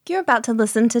You're about to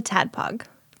listen to Tadpog.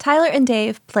 Tyler and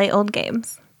Dave play old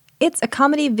games. It's a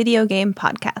comedy video game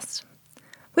podcast.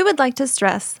 We would like to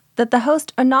stress that the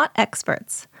hosts are not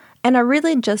experts and are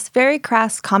really just very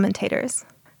crass commentators.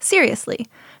 Seriously,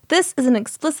 this is an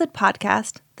explicit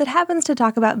podcast that happens to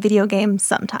talk about video games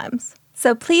sometimes.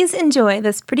 So please enjoy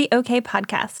this pretty okay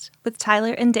podcast with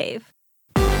Tyler and Dave.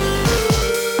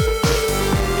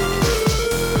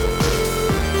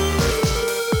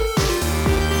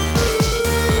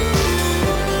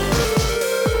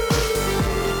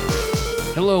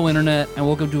 Hello, Internet, and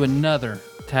welcome to another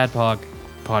Tadpog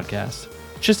podcast.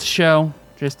 Just a show,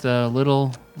 just a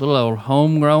little old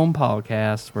homegrown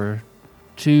podcast where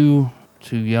two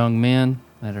young men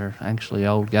that are actually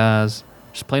old guys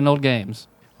just playing old games.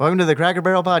 Welcome to the Cracker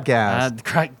Barrel podcast,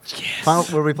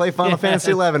 Yes. where we play Final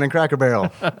Fantasy XI and Cracker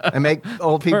Barrel and make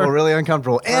old people really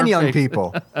uncomfortable and young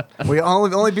people. We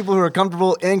only people who are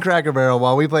comfortable in Cracker Barrel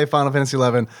while we play Final Fantasy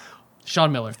XI.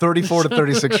 Sean Miller. 34 to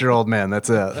 36-year-old men. That's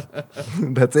it.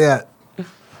 That's it.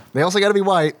 They also got to be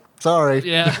white. Sorry.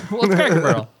 Yeah, well, it's Cracker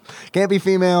Barrel. Can't be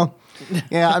female.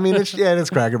 Yeah, I mean, it's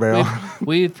Cracker Barrel.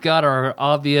 We've got our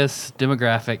obvious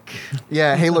demographic.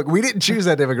 Yeah, hey, look, we didn't choose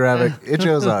that demographic. It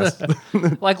chose us.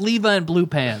 Like Levi and Blue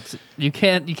Pants. You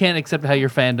can't accept how your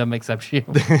fandom accepts you.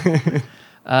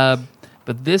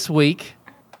 But this week,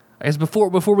 I guess before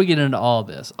we get into all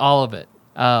of it,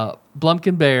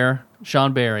 Blumpkin Bear,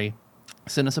 Sean Barry,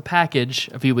 sent us a package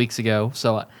a few weeks ago.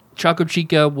 So Choco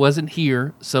Chica wasn't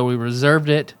here, so we reserved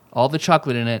it, all the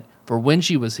chocolate in it, for when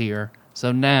she was here.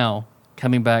 So now,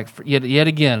 coming back for yet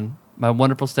again, my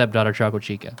wonderful stepdaughter, Choco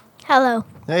Chica. Hello.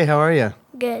 Hey, how are you?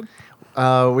 Good.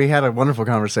 We had a wonderful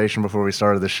conversation before we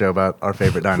started the show about our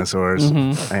favorite dinosaurs,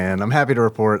 and I'm happy to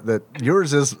report that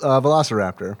yours is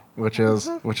Velociraptor, which is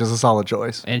a solid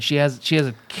choice. And she has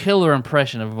a killer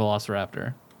impression of a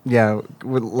Velociraptor. Yeah,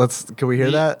 can we hear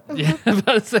that? Yeah, I'm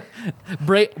about to say,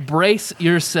 brace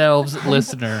yourselves,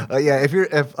 listener.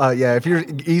 If you're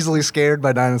easily scared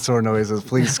by dinosaur noises,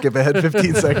 please skip ahead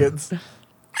 15 seconds.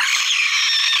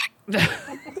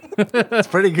 It's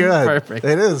pretty good. Perfect.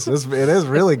 It is. It is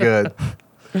really good.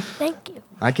 Thank you.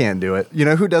 I can't do it. You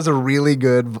know who does a really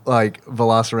good like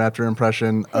Velociraptor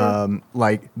impression?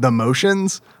 Like the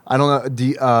motions. I don't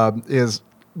know. Is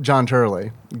John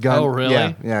Turley? Oh,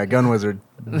 really? Yeah. Gun Wizard.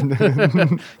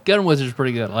 Gun Wizard's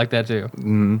pretty good. I like that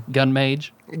too. Gun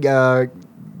Mage. Yeah,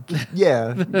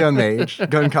 Gun Mage,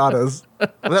 Gun Katas.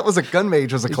 Well, that was a Gun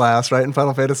Mage was a class, right? In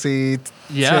Final Fantasy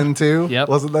X too. Yep.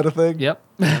 Wasn't that a thing? Yep.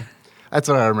 That's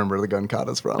what I remember the Gun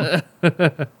Katas from.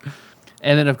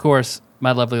 And then, of course,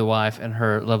 my lovely wife and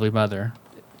her lovely mother.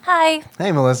 Hi.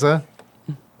 Hey, Melissa.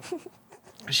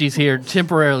 She's here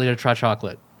temporarily to try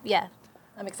chocolate. Yeah,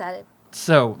 I'm excited.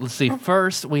 So, let's see.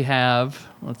 First, we have,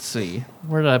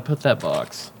 where did I put that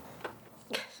box?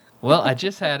 Well, I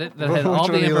just had it. That had all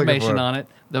the information on it.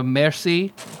 The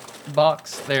Merci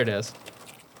box. There it is.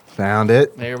 Found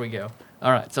it. There we go.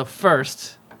 All right. So,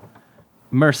 first,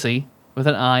 Mercy, with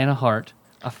an I and a heart.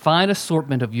 A fine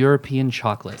assortment of European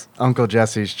chocolate. Uncle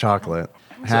Jesse's chocolate.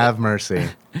 Have mercy.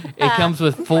 It comes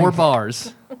with 4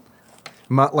 bars.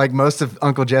 Like most of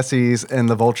Uncle Jesse's and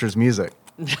the Vultures music.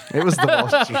 It was the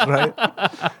Vultures, right?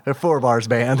 They're 4 bars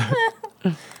band.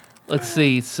 Let's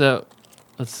see. So,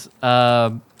 let's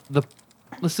do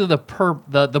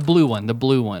the blue one. The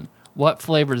blue one. What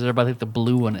flavor does everybody think the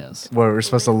blue one is? What, we're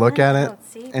supposed to look at it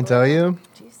and tell you?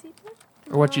 Do you see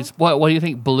blue? Or what do you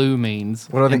think blue means?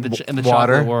 What do I think? in the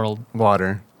Water? chocolate world?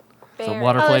 Water. So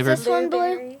water flavored. Is this one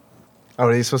blue? Oh,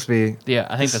 are these supposed to be? Yeah,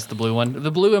 I think that's the blue one. The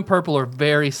blue and purple are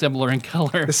very similar in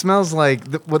color. It smells like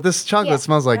what this chocolate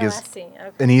smells like is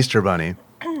an Easter bunny.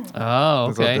 Oh,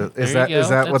 okay. Is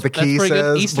that what the key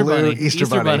says? Easter blue, bunny. Easter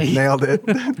bunny. Nailed it.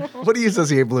 What do you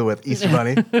associate blue with? Easter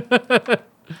bunny.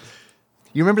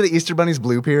 You remember the Easter bunny's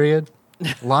blue period?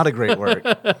 A lot of great work.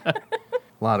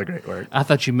 I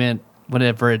thought you meant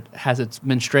whenever it has its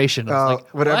menstruation. I was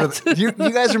like, whatever. What? You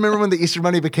guys remember when the Easter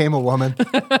bunny became a woman?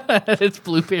 It's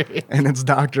blue period. And its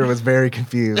doctor was very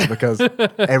confused because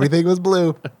everything was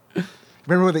blue.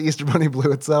 Remember when the Easter bunny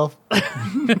blew itself?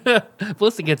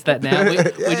 Melissa gets that now. We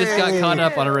just got caught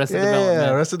up on Arrested Development.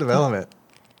 Yeah, Arrested Development.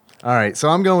 All right, so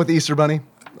I'm going with Easter bunny.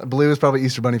 Blue is probably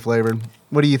Easter bunny flavored.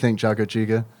 What do you think, Choco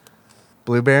Chica?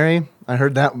 Blueberry? I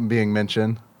heard that one being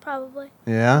mentioned. Probably.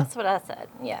 Yeah? That's what I said.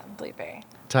 Yeah, blueberry.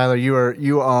 Tyler,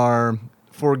 you are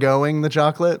foregoing the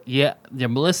chocolate? Yeah,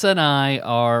 Melissa and I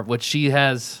are,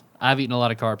 I've eaten a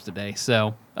lot of carbs today,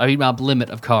 so I've eaten my limit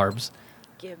of carbs.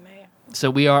 Give me. So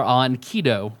we are on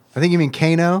keto. I think you mean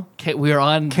Kano. We are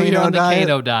on Kano the diet?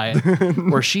 Kano diet,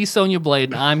 where she's Sonya Blade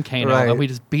and I'm Kano, Right. and we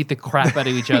just beat the crap out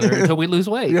of each other until we lose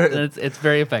weight. Yeah. And it's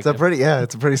very It's effective.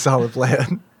 a pretty solid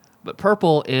plan. But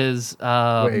purple is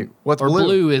Wait, what's or blue?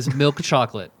 blue is milk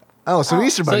chocolate. Oh, so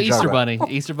Easter So Bunny. Easter chocolate. Bunny.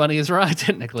 Easter Bunny is right,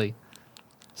 technically.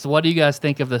 So what do you guys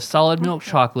think of the solid milk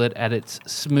chocolate at its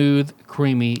smooth,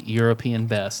 creamy European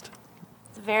best?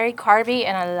 It's very carby,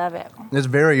 and I love it. It's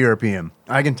very European.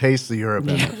 I can taste the Europe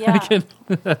in it.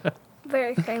 Yeah.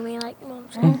 Very creamy, like Mom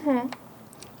said.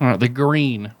 All right, the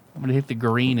green. What do you think the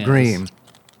green is? Green.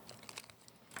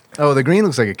 Oh, the green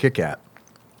looks like a Kit Kat.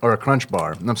 Or a Crunch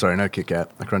Bar. I'm sorry, not Kit Kat.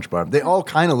 A Crunch Bar. They all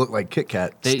kind of look like Kit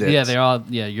Kat sticks. Yeah, they're all.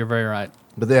 Yeah, you're very right.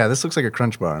 But yeah, this looks like a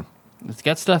Crunch Bar. It's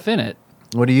got stuff in it.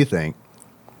 What do you think?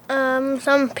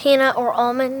 Some peanut or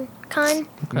almond kind.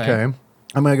 Okay. I'm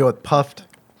going to go with puffed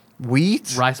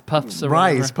wheat. Rice puffs. Or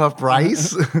Rice. whatever. Puffed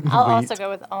rice. I'll Wheat. also go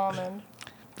with almond.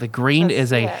 The green That's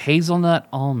is a it. hazelnut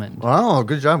almond. Oh,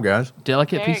 good job, guys.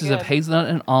 Delicate Very pieces of good. hazelnut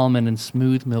and almond and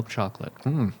smooth milk chocolate.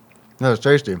 That was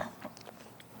tasty.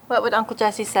 What would Uncle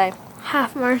Jesse say?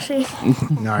 Half mercy.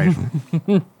 Nice.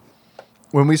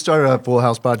 When we started our Full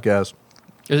House podcast,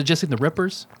 Is it just in the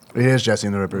Rippers? it is Jesse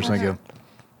and the Rippers. Thank you.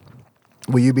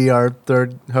 Will you be our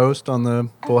third host on the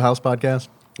Full House podcast?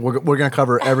 We're going to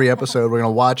cover every episode. We're going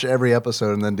to watch every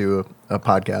episode and then do a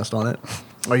podcast on it.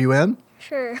 Are you in?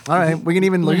 Sure. All right. We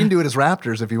can do it as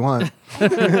Raptors if you want.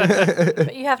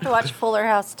 But you have to watch Fuller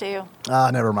House too.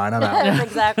 Never mind. I'm out.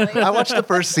 Exactly. I watched the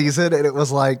first season and it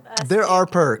was like there are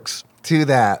perks to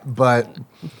that, but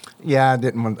yeah, I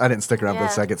didn't stick around for the Yeah.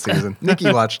 second season.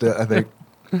 Nikki watched it, I think.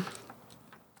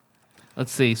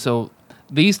 Let's see. So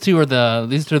these two are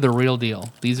the real deal.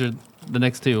 These are the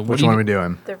next two. What Which do you one are we think-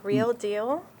 doing? The real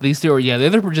deal. These two are the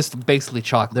other were just basically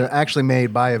chocolate. They're actually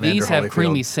made by Evander These have Holyfield.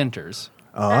 creamy centers.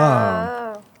 Oh.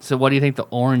 Oh, So what do you think the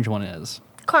orange one is?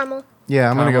 Caramel. Yeah,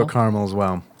 I'm going to go Caramel? caramel as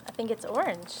well. I think it's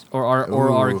orange. Or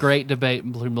our Ooh. great debate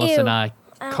between Melissa Ew. and I,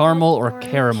 I don't caramel like or orange.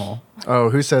 caramel? Oh,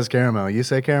 who says caramel? You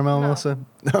say caramel, Melissa?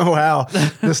 Oh, wow.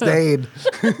 Disdain.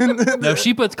 No,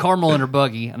 she puts caramel in her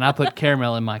buggy, and I put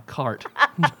caramel in my cart.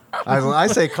 I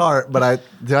say cart, but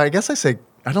I guess I say,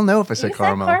 I don't know if I say You said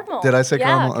caramel. caramel. Did I say yeah,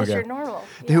 caramel? because Okay. you're normal.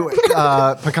 Who,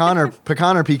 pecan or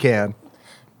pecan?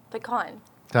 Pecan.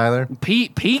 Tyler? Pecan.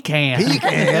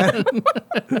 Pecan.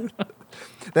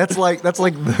 That's like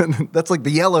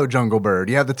the yellow jungle bird.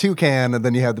 You have the toucan and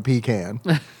then you have the pecan.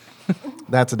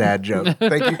 That's a dad joke.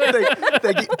 Thank you,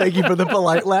 thank you for the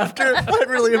polite laughter. I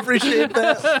really appreciate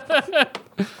that.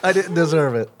 I didn't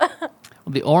deserve it.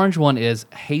 The orange one is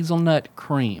hazelnut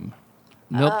cream.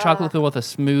 Milk chocolate filled with a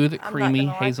smooth, not creamy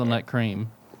gonna like hazelnut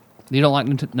cream. You don't like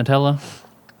Nutella?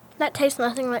 That tastes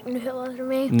nothing like Nutella to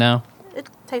me. No. It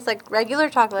tastes like regular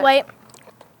chocolate. Wait.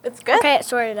 It's good. Okay, it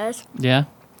sort of does. Yeah?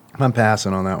 I'm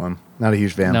passing on that one. Not a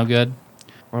huge fan. No good.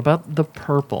 What about the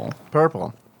purple?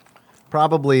 Purple.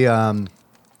 Probably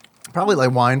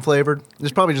like wine flavored.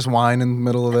 There's probably just wine in the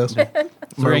middle of this. So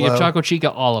we're going to give Merlot. Choco Chica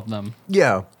all of them.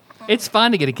 Yeah. It's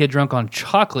fine to get a kid drunk on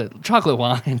chocolate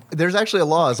wine. There's actually a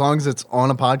law. As long as it's on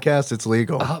a podcast, it's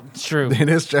legal. Oh, it's true. It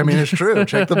is. I mean, it's true.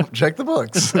 Check the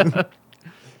books.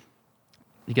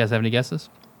 You guys have any guesses?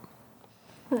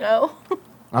 No.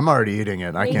 I'm already eating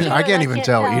it. I Me can't. too, I can't I even can't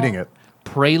tell tell. eating it.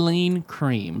 Praline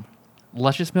cream.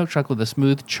 Luscious milk chocolate with a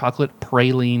smooth chocolate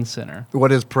praline center.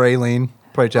 What is praline?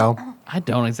 Pray tell. I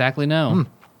don't exactly know.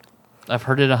 I've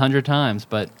heard it 100 times,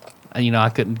 but I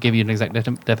couldn't give you an exact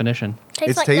definition. Tastes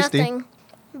It's like tasty. nothing.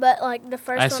 But like the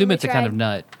first I assume one we it's a kind of tried-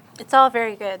 nut. It's all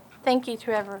very good. Thank you to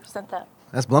whoever sent that.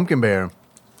 That's Blumpkin Bear.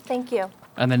 Thank you.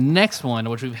 And the next one,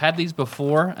 which we've had these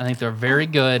before, I think they're very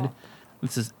good.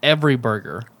 This is Every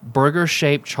Burger.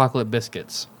 Burger-shaped chocolate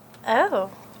biscuits. Oh,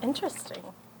 interesting.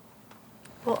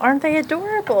 Well, aren't they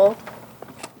adorable?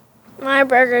 My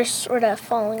burger's sort of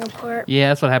falling apart. Yeah,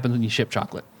 that's what happens when you ship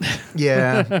chocolate.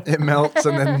 Yeah, it melts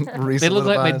and then resolidifies. They look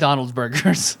like McDonald's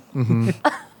burgers.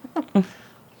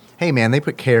 Hey, man, they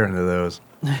put care into those.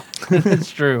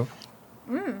 It's true.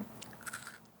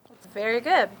 It's very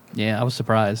good. Yeah, I was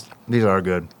surprised. These are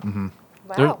good. Hmm.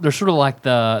 Wow. They're sort of like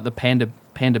the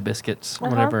panda biscuits,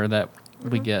 whatever that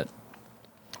we get.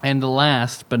 And the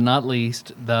last but not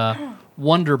least, the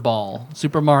Wonder Ball,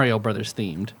 Super Mario Brothers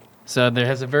themed. So there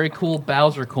has a very cool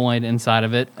Bowser coin inside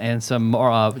of it and some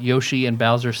more Yoshi and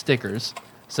Bowser stickers.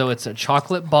 So it's a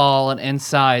chocolate ball, and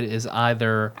inside is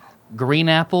either green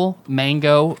apple,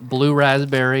 mango, blue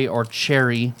raspberry, or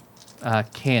cherry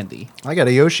candy. I got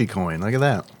a Yoshi coin. Look at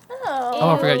that.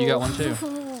 Oh, I forgot you got one too.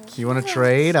 You want to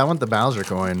trade? I want the Bowser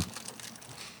coin.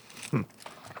 There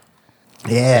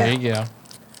Yeah. you go.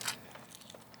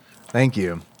 Thank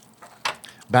you.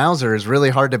 Bowser is really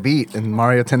hard to beat in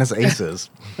Mario Tennis Aces.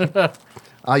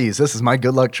 I'll use this as my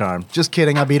good luck charm. Just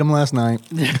kidding, I beat him last night.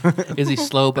 Is he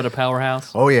slow but a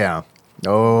powerhouse? Oh, yeah.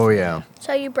 Oh, yeah.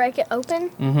 So you break it open?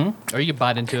 Mm-hmm. Or you can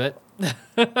bite into it.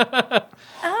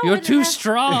 Oh, You're it too has-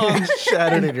 strong.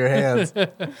 Shattered in your hands.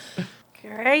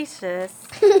 Gracious.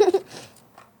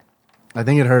 I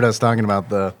think it heard us talking about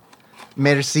the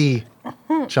Merci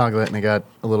chocolate, and it got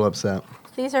a little upset.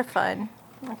 These are fun.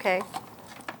 Okay.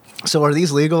 So are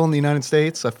these legal in the United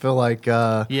States? I feel like...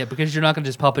 Yeah, because you're not going to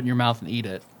just pop it in your mouth and eat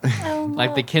it. Oh,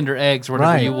 Like the Kinder Eggs or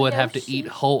whatever Right. you would have to Yoshi. eat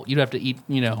whole. You'd have to eat,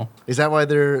 is that why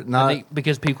they're I not... think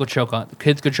because people choke on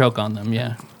kids could choke on them,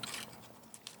 yeah.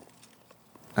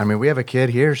 I mean, we have a kid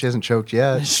here. She hasn't choked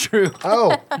yet. It's true.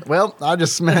 Oh, well, I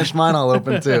just smashed mine all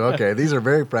open, too. Okay, these are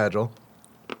very fragile.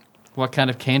 What kind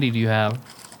of candy do you have?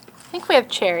 I think we have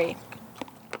cherry.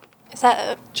 Is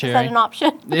that Cherry. an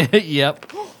option?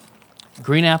 Yep.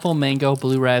 Green apple, mango,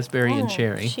 blue raspberry, and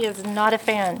cherry. She is not a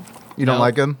fan. You don't No.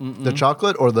 like them? The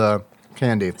chocolate or the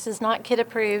candy? This is not kid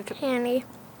approved. Candy.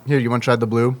 Here, you want to try the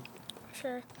blue?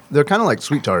 Sure. They're kind of like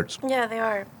sweet tarts. Yeah, they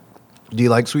are. Do you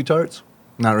like sweet tarts?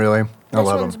 Not really. I This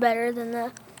love one's them. better than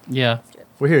the. Yeah.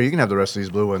 Well, here, you can have the rest of these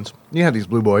blue ones. You can have these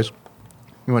blue boys.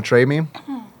 You want to trade me?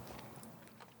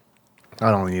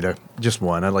 I don't need just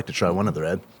one. I'd like to try one of the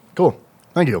red. Cool.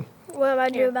 Thank you. What do I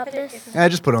do Here, about put it this? in Yeah,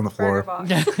 just put it on the the floor. burger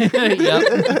box.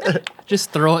 Yep.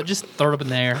 Just throw it up in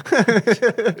there.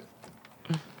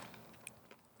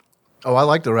 Oh, I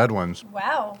like the red ones.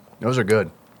 Wow. Those are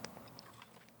good.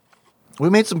 We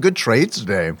made some good trades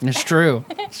today. It's true.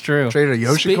 It's true. Traded a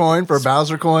Yoshi coin for a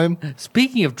Bowser coin.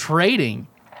 Speaking of trading,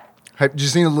 Hey, did you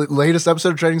see the latest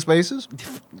episode of Trading Spaces?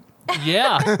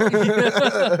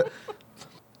 yeah.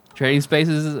 Trading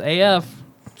Spaces is AF.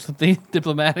 Something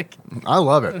diplomatic. I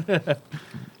love it.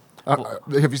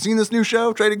 Have you seen this new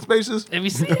show, Trading Spaces? Have you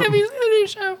seen the new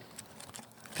show?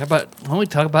 Why don't we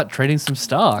talk about trading some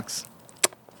stocks?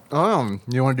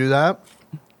 You want to do that?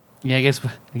 Yeah, I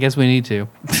guess we need to.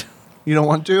 You don't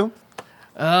want to?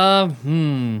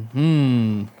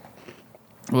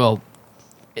 Well,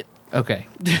 okay.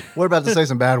 We're about to say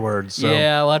some bad words. So.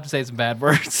 Yeah, I'll have to say some bad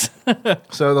words.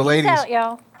 So the Peace ladies. out,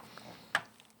 y'all.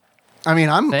 I mean,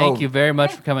 Thank you very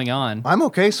much for coming on. I'm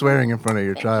okay swearing in front of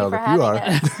your Thank child you if for you are.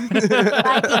 having us.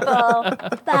 Bye,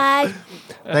 people. Bye.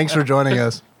 Thanks for joining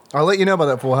us. I'll let you know about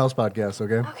that Full House podcast.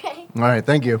 Okay. Okay. All right.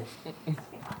 Thank you. I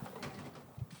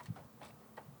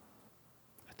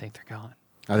think they're gone.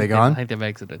 Are they I gone? think they've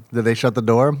exited. Did they shut the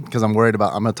door? Because I'm worried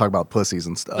about. I'm going to talk about pussies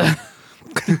and stuff.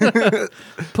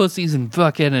 Pussies and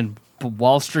fucking and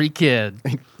Wall Street Kid.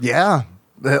 Yeah.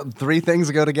 The three things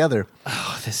that go together.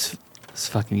 Oh, this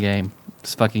fucking game.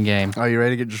 This fucking game. Are you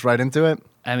ready to get just right into it?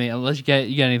 I mean, unless you got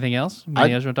anything else?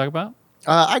 Anything else you want to talk about?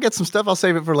 I got some stuff. I'll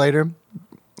save it for later.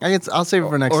 I'll save it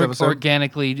for next episode.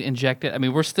 Organically inject it. I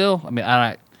mean, we're still. I mean,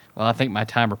 I think my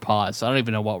timer paused, so I don't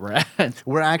even know what we're at.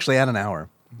 We're actually at an hour.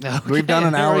 Okay, We've done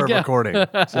an there we hour of go. recording.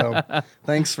 So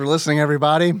thanks for listening,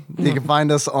 everybody. You can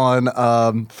find us on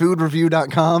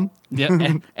foodreview.com.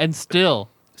 Yep, and still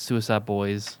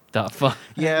suicideboys.fun.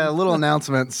 Yeah, little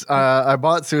announcements. I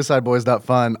bought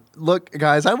suicideboys.fun. Look,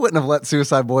 guys, I wouldn't have let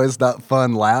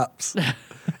suicideboys.fun lapse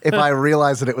if I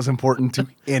realized that it was important to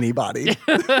anybody.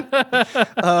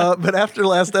 But after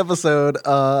last episode,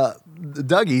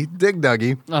 Dougie,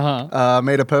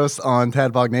 made a post on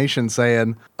Tadpog Nation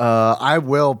saying, I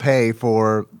will pay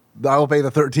the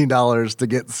 $13 to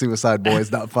get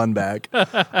suicideboys.fun back.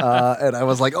 And I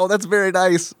was like, oh, that's very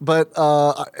nice. But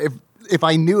if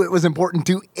I knew it was important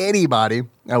to anybody,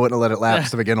 I wouldn't have let it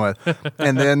lapse to begin with.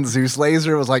 And then Zeus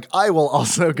Laser was like, I will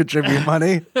also contribute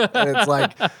money. And it's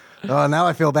like, oh, now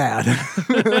I feel bad.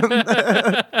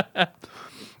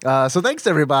 So thanks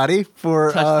everybody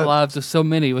for Touch the lives of so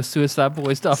many with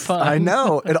suicideboys.fun. I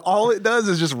know. And all it does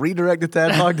is just redirect to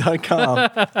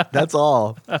tadpog.com. That's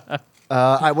all.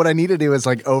 What I need to do is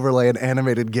like overlay an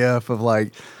animated GIF of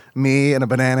like me in a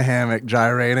banana hammock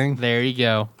gyrating. There you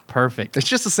go. Perfect. It's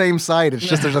just the same site. It's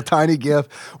just there's a tiny GIF.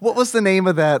 What was the name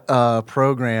of that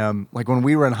program? Like when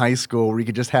we were in high school, where you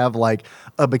could just have like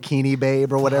a bikini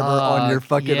babe or whatever on your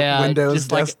fucking Windows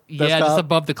just like, desktop. just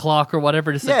above the clock or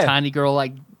whatever. Just Yeah. a tiny girl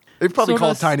like. They'd probably sort call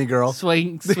of it Tiny Girl.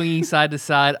 swinging side to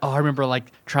side. Oh, I remember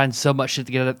like trying so much shit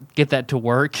to get that to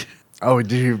work. Oh,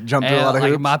 did you jump through a And lot of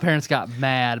like hoops? my parents got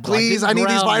mad. But, like, Please, they I need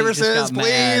these ground me, just viruses. got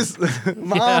mad. Please.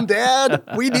 Mom, Dad,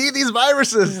 we need these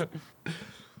viruses.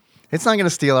 It's not going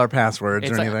to steal our passwords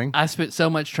It's or like, anything. I spent so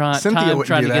much Cynthia time wouldn't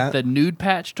trying do to that. get the nude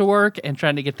patch to work and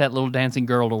trying to get that little dancing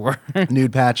girl to work.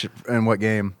 Nude patch in what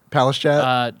game? Palace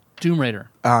Chat? Tomb Raider.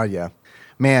 Oh, yeah.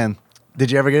 Man,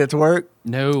 Did you ever get it to work?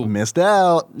 No. Missed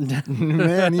out.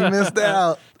 Man, you missed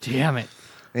out. Damn it.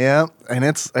 Yeah, and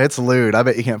it's lewd. I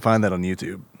bet you can't find that on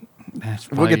YouTube. That's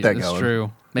We'll get that that's going.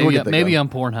 true. We'll Maybe get that maybe going.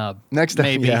 on Pornhub. Maybe.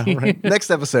 Maybe. Yeah, right. Next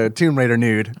episode, Tomb Raider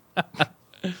nude. What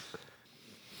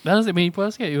else? You want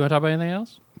to talk about anything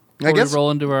else? I guess we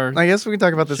roll into our. I guess we can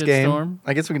talk about this game. Shitstorm?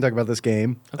 I guess we can talk about this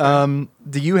game.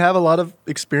 Do you have a lot of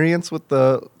experience with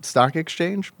the stock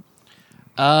exchange?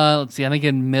 Let's see. I think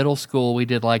in middle school we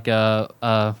did like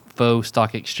a faux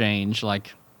stock exchange,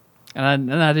 like,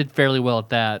 and I did fairly well at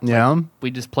that. Yeah. Like,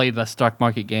 we just played the stock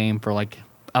market game for like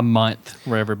a month,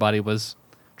 where everybody was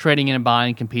trading in and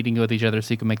buying, competing with each other,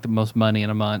 so you can make the most money in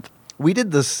a month. We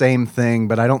did the same thing,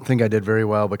 but I don't think I did very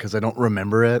well because I don't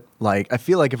remember it. Like, I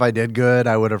feel like if I did good,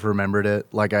 I would have remembered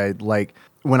it. Like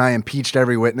when I impeached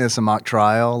every witness in mock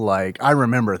trial, like, I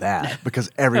remember that because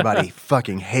everybody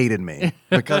fucking hated me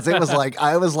because it was like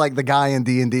I was like the guy in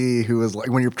D&D who was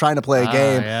like, when you're trying to play a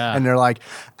game yeah. and they're like,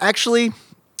 actually,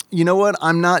 you know what?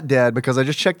 I'm not dead because I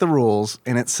just checked the rules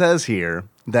and it says here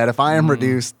that if I am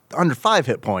reduced under 5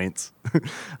 hit points,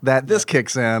 that this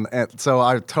kicks in. And so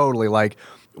I totally like.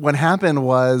 What happened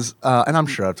was, and I'm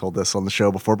sure I've told this on the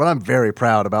show before, but I'm very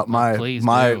proud about my Please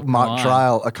my do. Come mock on.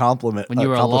 trial accomplishment. When you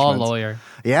were a law lawyer.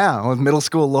 Yeah, I was a middle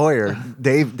school lawyer.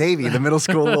 Davey, the middle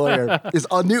school lawyer, is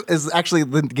actually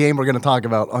the game we're going to talk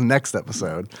about on next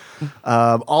episode.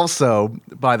 Also,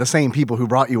 by the same people who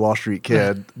brought you Wall Street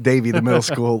Kid, Davey, the middle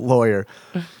school lawyer.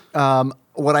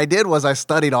 What I did was I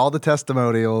studied all the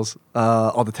testimonials,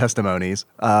 all the testimonies.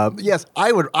 Yes,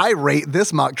 I rate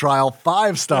this mock trial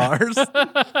 5 stars.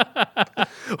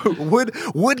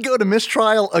 would go to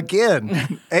mistrial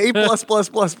again. A plus plus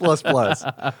plus plus plus.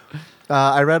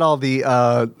 I read all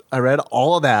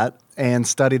of that and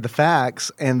studied the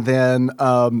facts, and then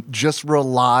just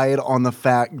relied on the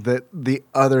fact that the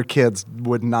other kids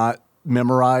would not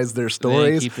memorize their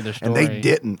stories, keep to their and they story.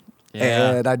 didn't.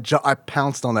 Yeah. And I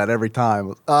pounced on that every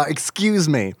time. Excuse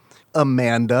me,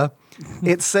 Amanda.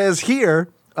 It says here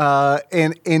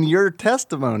in your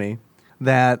testimony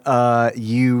that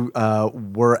you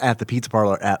were at the pizza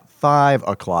parlor at 5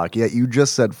 o'clock, yet you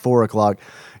just said 4 o'clock.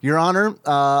 Your Honor,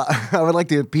 I would like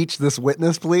to impeach this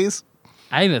witness, please.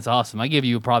 I think that's awesome. I give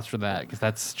you props for that because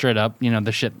that's straight up,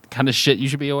 the kind of shit you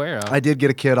should be aware of. I did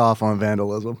get a kid off on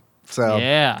vandalism. So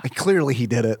Yeah. clearly he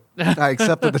did it. I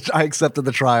accepted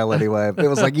the trial anyway. It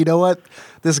was like, you know what?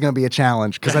 This is going to be a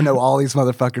challenge because I know all these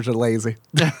motherfuckers are lazy.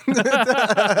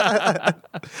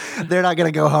 They're not going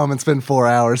to go home and spend 4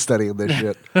 hours studying this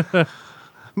shit.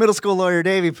 Middle school lawyer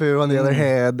Davey Pooh, on the other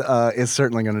hand, is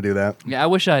certainly going to do that. Yeah, I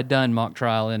wish I had done mock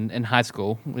trial in high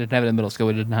school. We didn't have it in middle school.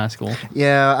 We did it in high school.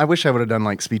 Yeah, I wish I would have done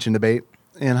like speech and debate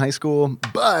in high school,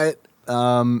 but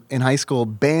in high school,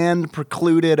 band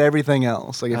precluded everything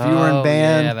else. Like if you were in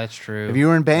band, yeah, that's true. If you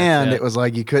were in band, That's it was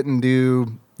like you couldn't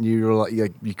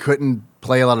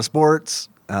play a lot of sports.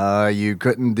 You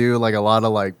couldn't do like a lot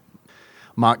of like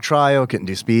mock trial. Couldn't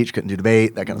do speech. Couldn't do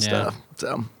debate. That kind of Yeah. stuff.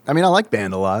 So I mean, I like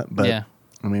band a lot, but Yeah.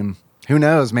 I mean, who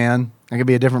knows, man? I could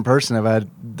be a different person if I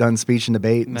had done speech and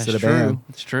debate That's instead of true. band.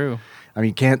 It's true. I mean,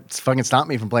 you can't fucking stop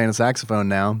me from playing a saxophone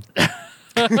now.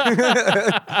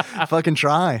 Fucking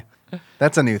try.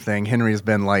 That's a new thing. Henry's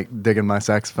been like digging my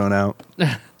saxophone out.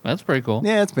 That's pretty cool.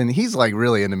 Yeah, he's like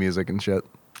really into music and shit.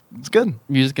 It's good.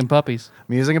 Music and puppies.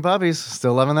 Music and puppies.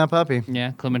 Still loving that puppy.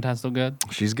 Yeah, Clementine's still good.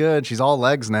 She's good. She's all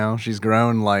legs now. She's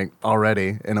grown like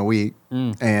already in a week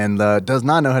and does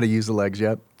not know how to use the legs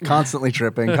yet. Constantly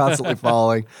tripping, constantly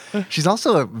falling. She's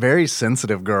also a very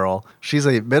sensitive girl. She's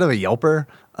a bit of a yelper.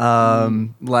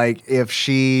 Like if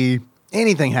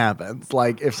anything happens,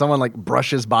 like if someone like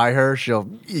brushes by her, she'll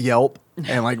yelp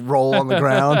and like roll on the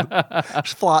ground.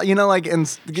 Just fly,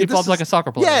 and She flops like a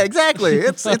soccer player. Yeah, exactly.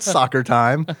 It's soccer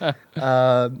time.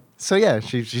 So yeah,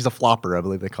 she's a flopper, I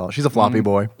believe they call it. She's a floppy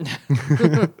boy.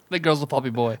 The girl's a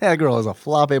floppy boy. Yeah, girl is a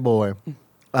floppy boy.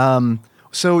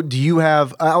 So do you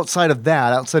have outside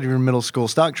of your middle school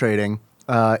stock trading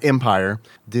empire?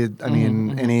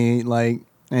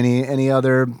 Any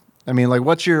other? I mean, like,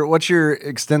 what's your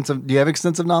extensive? Do you have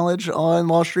extensive knowledge on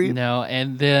Wall Street? No,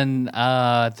 and then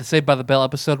the Saved by the Bell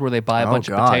episode where they buy a bunch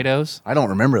of potatoes. I don't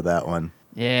remember that one.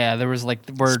 Yeah, there was like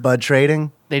where Spud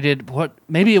trading. they did what?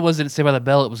 Maybe it wasn't Saved by the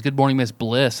Bell. It was Good Morning Miss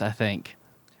Bliss, I think.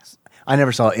 I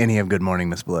never saw any of Good Morning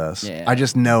Miss Bliss. Yeah. I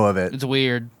just know of it. It's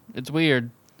weird.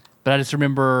 But I just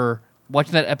remember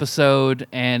watching that episode,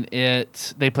 and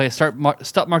they play a stock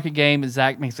market game, and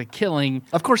Zach makes a killing.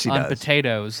 Of course he on does.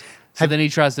 potatoes. So then he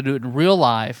tries to do it in real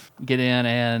life, get in,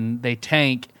 and they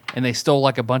tank, and they stole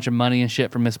like a bunch of money and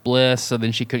shit from Miss Bliss. So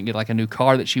then she couldn't get like a new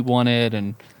car that she wanted,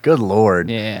 and Good Lord.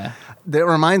 yeah, That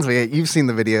reminds me, you've seen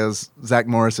the videos. Zach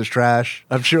Morris is trash,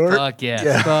 I'm sure. Fuck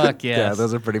yes. Fuck yes. Yeah,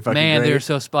 those are pretty fucking Man, great. they're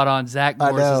so spot on. Zach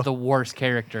I Morris know. is the worst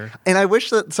character. And I wish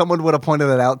that someone would have pointed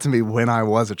that out to me when I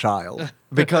was a child.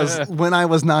 Because when I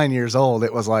was 9 years old,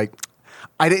 it was like,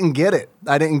 I didn't get it.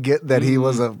 I didn't get that he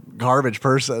was a garbage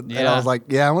person. And I Yeah. was like,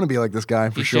 yeah, I want to be like this guy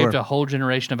for He sure. shaped a whole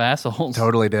generation of assholes.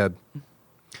 Totally did.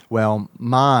 Well,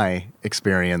 my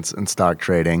experience in stock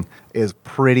trading is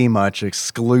pretty much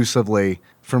exclusively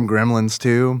from Gremlins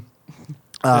 2.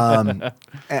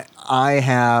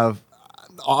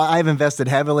 I've invested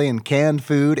heavily in canned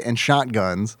food and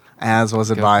shotguns, as was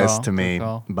advised call, to me good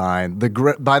call. by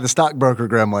the stockbroker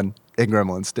Gremlin in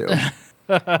Gremlins 2.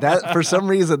 That for some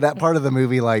reason that part of the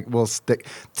movie like will stick.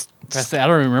 I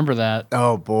don't remember that.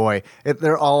 Oh boy,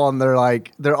 they're all in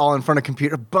front of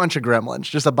computer. A bunch of gremlins,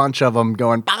 just a bunch of them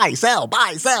going buy, sell,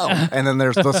 and then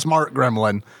there's the smart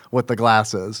gremlin with the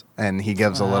glasses, and he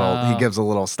gives a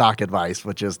little stock advice,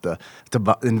 which is to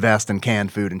invest in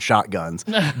canned food and shotguns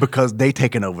because they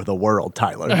taken over the world,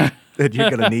 Tyler. And you're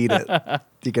gonna need it.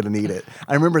 You're gonna need it.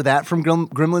 I remember that from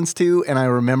Gremlins 2, and I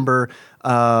remember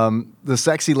the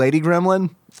sexy lady gremlin.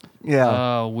 Yeah.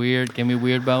 Oh, weird. Gave me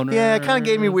weird boner. Yeah, it kind of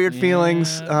gave me weird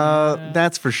feelings.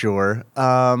 That's for sure.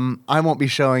 I won't be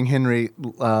showing Henry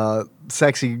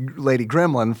sexy lady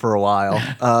gremlin for a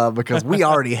while because we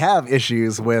already have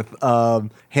issues with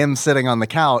him sitting on the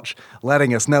couch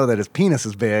letting us know that his penis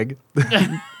is big,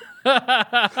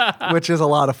 which is a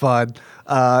lot of fun.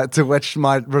 To which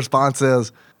my response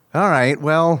is, all right,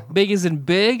 well. Big as in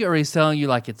big, or he's telling you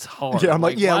like it's hard? Yeah, I'm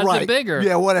like, yeah, why right. Is it bigger?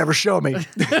 Yeah, whatever. Show me.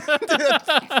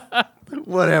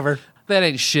 Whatever. That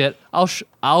ain't shit.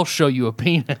 I'll show you a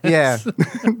penis. Yeah.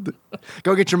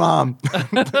 Go get your mom.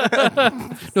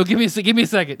 No, give me a second. Give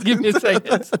me a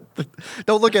second.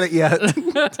 Don't look at it yet.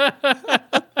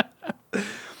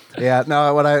 Yeah,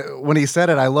 no, when he said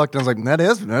it, I looked and I was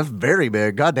like, that's very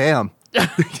big. God damn.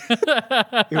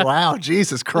 Wow,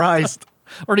 Jesus Christ.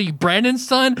 Or are you Brandon's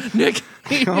son, Nick?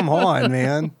 Come on,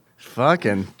 man.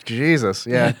 Fucking Jesus.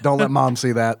 Yeah, don't let mom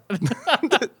see that.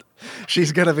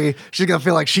 She's gonna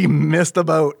feel like she missed a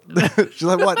boat. She's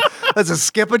like, what? Let's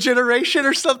skip a generation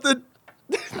or something?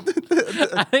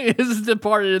 I think this is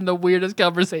departed in the weirdest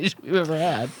conversation we've ever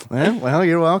had. Well,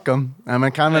 you're welcome. I'm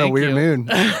kind of in a Thank weird you.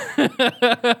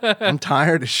 mood. I'm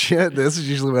tired of shit. This is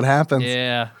usually what happens.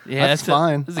 Yeah. That's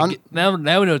fine. Now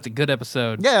we know it's a good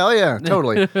episode. Yeah, oh yeah,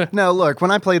 totally. No, look,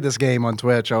 when I played this game on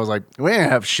Twitch, I was like, we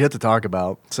ain't have shit to talk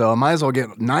about. So I might as well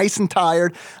get nice and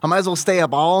tired. I might as well stay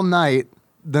up all night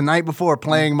the night before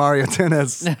playing Mario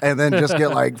Tennis and then just get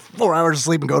like 4 hours of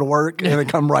sleep and go to work and then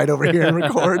come right over here and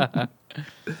record.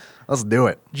 Let's do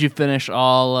it. Did you finish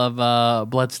all of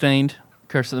Bloodstained,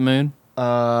 Curse of the Moon?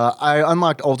 I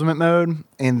unlocked Ultimate Mode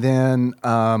and then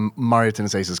Mario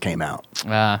Tennis Aces came out.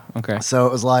 Ah, okay. So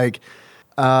it was like,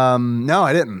 no,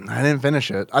 I didn't finish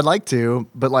it. I'd like to,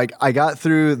 but like I got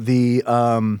through the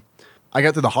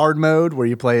hard mode where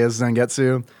you play as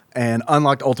Zangetsu and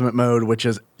unlocked ultimate mode, which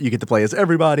is you get to play as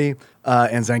everybody.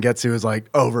 And Zangetsu is like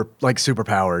super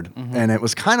powered. Mm-hmm. And it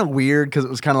was kind of weird because it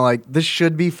was kind of like, this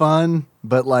should be fun.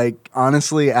 But like,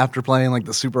 honestly, after playing like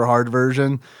the super hard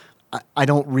version, I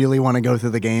don't really want to go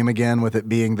through the game again with it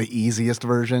being the easiest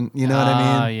version. You know what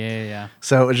I mean? Yeah.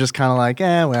 So it was just kind of like,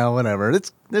 well, whatever.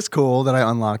 It's cool that I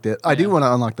unlocked it. I do want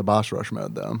to unlock the boss rush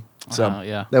mode though. So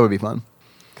yeah. that would be fun.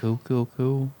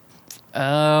 Cool.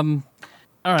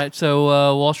 All right, so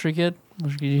Wall Street Kid,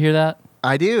 did you hear that?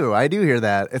 I do hear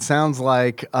that. It sounds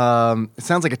like a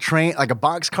train, like a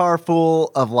boxcar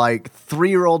full of like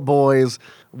 3-year-old boys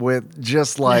with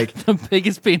just like The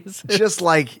biggest penis. just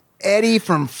like Eddie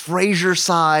from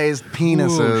Frasier-sized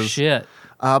penises. Ooh, shit.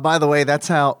 By the way, that's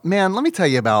how. Man, let me tell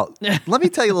you a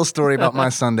little story about my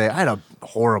Sunday. I had a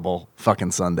horrible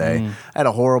fucking Sunday. I had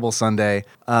a horrible Sunday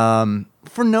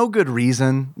for no good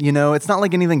reason. You know, it's not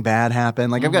like anything bad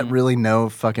happened. Like I've got really no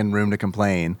fucking room to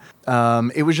complain.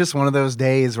 It was just one of those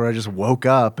days where I just woke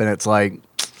up and it's like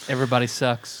Everybody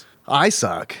sucks. I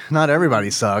suck. Not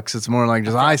everybody sucks. It's more like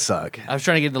just I suck. I was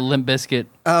trying to get the Limp Bizkit.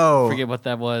 Oh, Forget what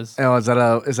that was. Oh, is that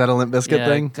a Limp Bizkit Yeah,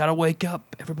 thing? gotta wake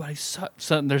up. Everybody sucks.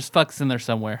 There's fucks in there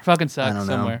somewhere. Fucking sucks I don't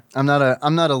know. somewhere. I'm not a.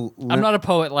 I'm not a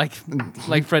poet like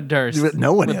Fred Durst.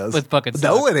 No one with, is. With fucking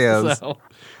No sucks. one is. So,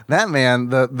 That man,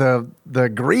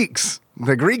 the Greeks.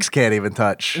 The Greeks can't even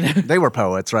touch. They were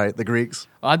poets, right? The Greeks.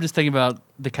 I'm just thinking about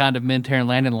the kind of men Taryn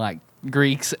Landon like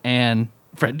Greeks and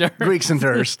Fred Durst. Greeks and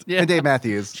Durst. Yeah. And Dave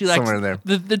Matthews. She likes somewhere in there.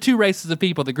 the two races of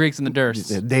people, the Greeks and the Dursts.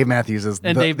 Yeah, Dave Matthews is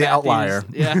And the Dave Matthews. outlier.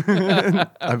 Yeah.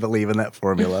 I believe in that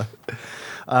formula.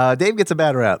 Dave gets a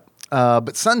bad rap.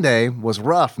 But Sunday was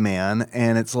rough, man.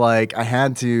 And it's like I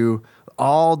had to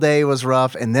all day was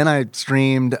rough. And then I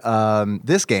streamed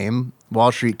this game,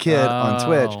 Wall Street Kid, on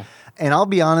Twitch. And I'll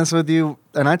be honest with you,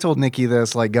 and I told Nikki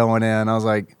this like going in, I was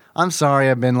like, I'm sorry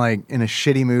I've been like in a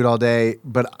shitty mood all day,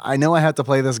 but I know I have to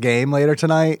play this game later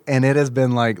tonight, and it has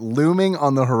been like looming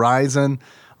on the horizon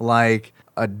like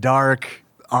a dark,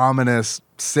 ominous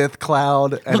Sith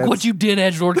cloud. And Look what you did,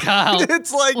 Edgelord Kyle.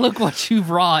 It's like, look what you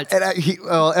brought. and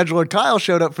Edgelord Kyle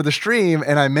showed up for the stream,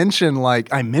 and I mentioned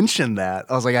that.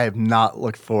 I was like, I have not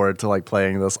looked forward to like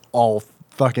playing this all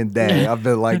fucking day. I've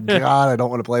been like, God, I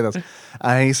don't want to play this.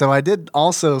 So I did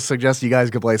also suggest you guys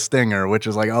could play Stinger, which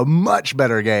is like a much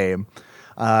better game.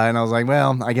 And I was like,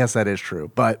 well, I guess that is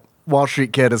true. But Wall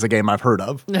Street Kid is a game I've heard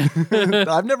of.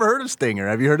 I've never heard of Stinger.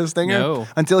 Have you heard of Stinger? No.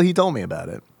 Until he told me about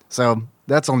it. So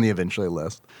that's on the eventually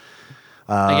list.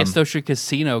 I guess those are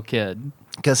Casino Kid.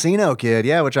 Casino Kid,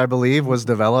 yeah, which I believe was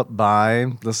developed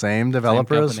by the same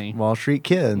developer as company. Wall Street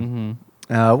Kid. Mm-hmm.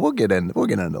 We'll get into a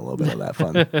little bit of that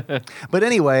fun. But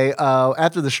anyway,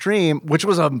 after the stream, which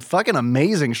was a fucking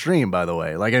amazing stream, by the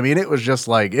way. Like, I mean, it was just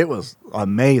like, it was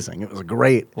amazing. It was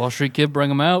great. Wall Street Kid, bring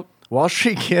them out. Wall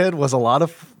Street Kid was a lot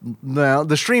of,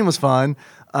 the stream was fun.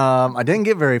 I didn't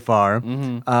get very far,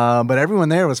 but everyone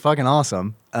there was fucking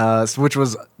awesome, which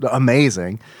was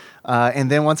amazing.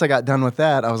 And then once I got done with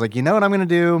that, I was like, you know what I'm going to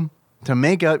do to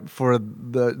make up for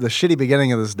the shitty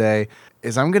beginning of this day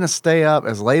is I'm going to stay up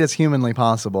as late as humanly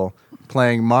possible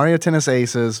playing Mario Tennis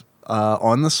Aces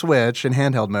on the Switch in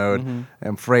handheld mode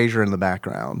and Frasier in the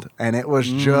background. And it was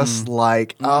just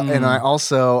like, and I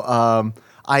also,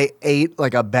 I ate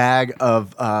like a bag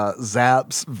of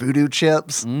Zapp's Voodoo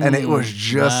chips, and it was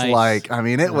just like, I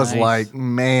mean, it was like,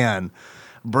 man,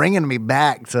 bringing me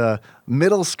back to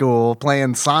middle school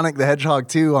playing Sonic the Hedgehog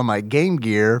 2 on my Game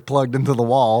Gear plugged into the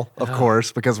wall, of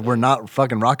course, because we're not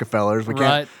fucking Rockefellers. We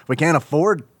can't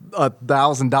afford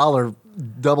 $1,000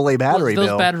 AA battery those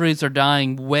bill. batteries are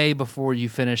dying way before you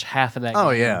finish half of that game.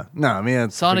 Oh, yeah. No, I mean,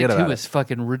 Sonic forget 2 about is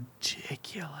fucking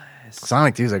ridiculous.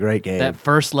 Sonic 2 is a great game. That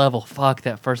first level,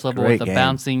 that first level Great with the game.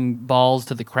 bouncing balls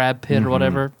to the crab pit or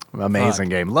whatever. Amazing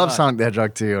game. Love Sonic the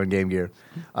Hedgehog 2 on Game Gear.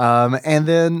 And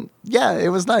then, yeah, it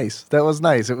was nice. That was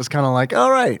nice. It was kind of like,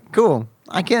 all right, cool.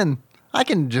 I can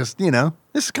just, this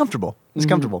is comfortable. It's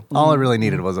comfortable. All I really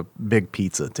needed was a big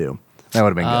pizza, too. That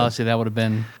would have been good. Oh, see, that would have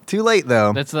been... Too late,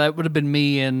 though. That would have been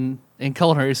me in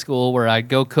culinary school where I'd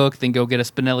go cook, then go get a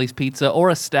Spinelli's pizza or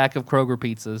a stack of Kroger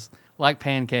pizzas, like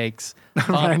pancakes.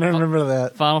 I remember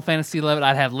that. Final Fantasy XI,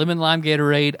 I'd have lemon lime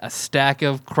Gatorade, a stack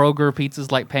of Kroger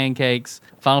pizzas like pancakes,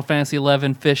 Final Fantasy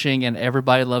XI fishing, and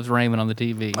Everybody Loves Raymond on the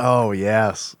TV. Oh,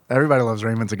 yes. Everybody Loves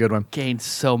Raymond's a good one. Gained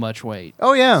so much weight.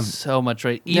 Oh, yeah. So much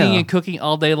weight. Eating and cooking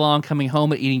all day long, coming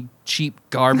home and eating cheap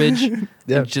garbage, and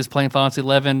just playing Final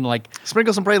Fantasy XI, like...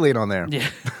 Sprinkle some praline on there. Yeah.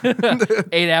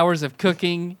 8 hours of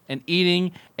cooking and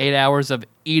eating, 8 hours of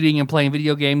eating and playing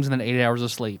video games, and then 8 hours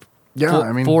of sleep. Yeah,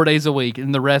 I mean... 4 days a week,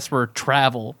 and the rest were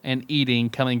travel and eating,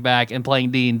 coming back and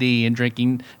playing D&D and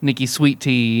drinking Nikki's sweet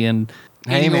tea and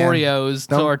eating Oreos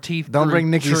till our teeth Don't grew bring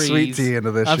Nikki's trees. sweet tea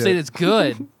into this I'm shit. saying it's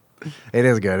good. It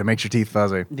is good. It makes your teeth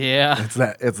fuzzy. Yeah.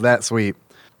 It's that sweet.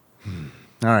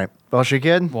 All right. Wall Street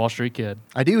Kid? Wall Street Kid.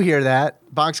 I do hear that.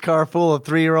 Boxcar full of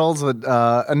 3-year-olds with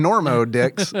enormo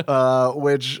dicks,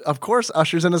 which, of course,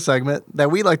 ushers in a segment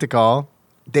that we like to call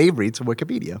Dave Reads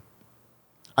Wikipedia.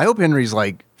 I hope Henry's,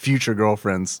 like, future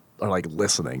girlfriends are, like,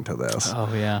 listening to this. Oh,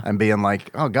 yeah. And being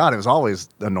like, oh, God, it was always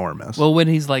enormous. Well, when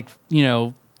he's like,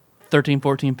 13,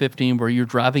 14, 15, where you're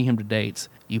driving him to dates,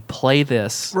 you play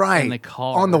this in the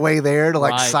car. On the way there to,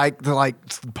 like,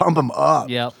 pump him up.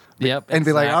 Yep. And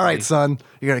be like, all right, son,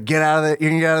 you're going to get out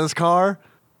of this car.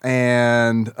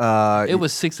 And it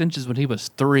was 6 inches when he was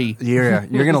 3. Yeah,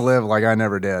 you're gonna live like I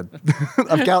never did.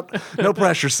 No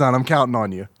pressure, son. I'm counting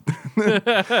on you.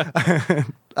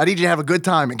 I need you to have a good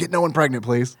time and get no one pregnant,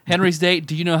 please. Henry's date.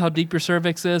 Do you know how deep your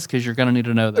cervix is? Because you're gonna need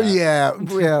to know that.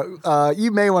 Yeah.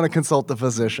 You may want to consult the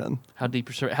physician. How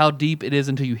deep it is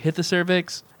until you hit the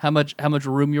cervix? How much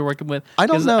room you're working with? I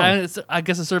don't know. I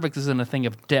guess a cervix isn't a thing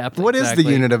of depth. What is the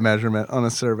unit of measurement on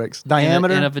a cervix?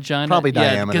 Diameter? In a vagina? Probably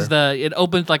yeah, diameter. because it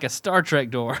opens like a Star Trek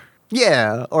door.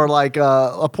 Yeah, or like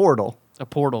a portal. A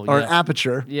portal, or an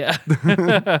aperture. Yeah.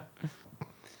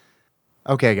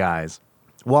 Okay, guys.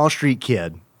 Wall Street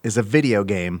Kid is a video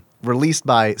game released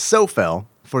by Sofel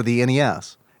for the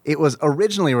NES. It was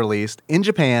originally released in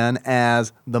Japan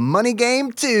as The Money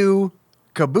Game 2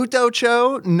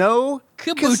 Kabuto-cho no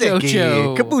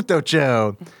Kabuto-cho.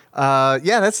 Kabuto-cho.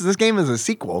 This game is a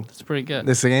sequel. It's pretty good.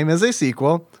 This game is a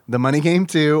sequel. The Money Game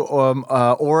 2,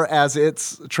 or as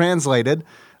it's translated,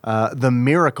 The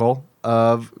Miracle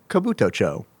of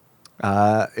Kabuto-cho,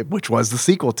 which was the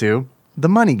sequel to The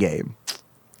Money Game.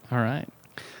 All right.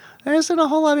 There isn't a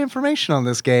whole lot of information on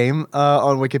this game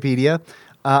on Wikipedia.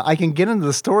 I can get into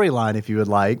the storyline if you would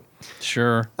like.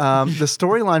 Sure. The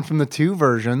storyline from the two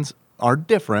versions are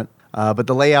different, but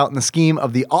the layout and the scheme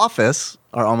of the office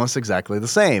are almost exactly the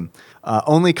same.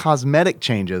 Only cosmetic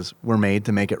changes were made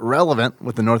to make it relevant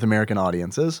with the North American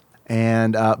audiences.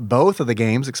 And both of the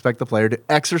games expect the player to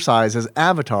exercise his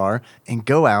avatar and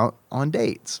go out on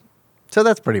dates. So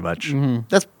that's pretty much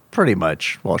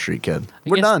Wall Street Kid.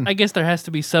 We're done. I guess there has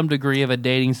to be some degree of a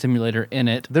dating simulator in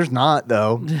it. There's not,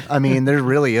 though. I mean, there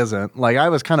really isn't. Like, I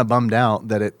was kind of bummed out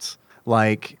that it's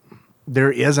like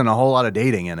there isn't a whole lot of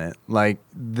dating in it. Like,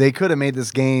 they could have made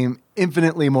this game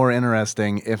infinitely more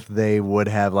interesting if they would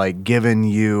have like given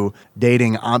you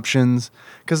dating options.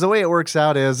 Because the way it works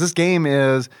out is this game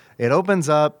is it opens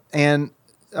up and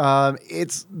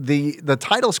it's the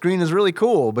title screen is really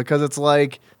cool because it's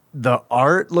like the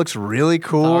art looks really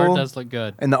cool. The art does look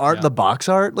good. And the box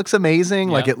art looks amazing.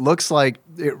 Yeah. Like it looks like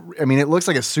it looks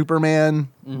like a Superman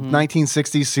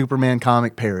 1960s Superman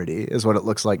comic parody is what it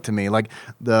looks like to me. Like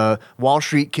the Wall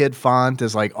Street Kid font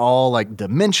is like all like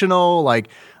dimensional, like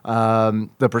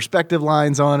the perspective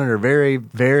lines on it are very,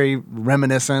 very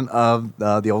reminiscent of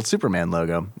the old Superman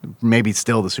logo. Maybe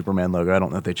still the Superman logo. I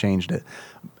don't know if they changed it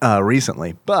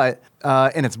recently. But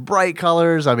and it's bright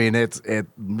colors. I mean, it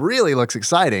really looks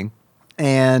exciting.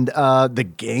 And the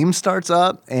game starts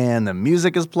up and the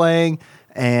music is playing.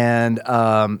 And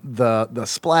the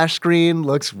splash screen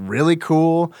looks really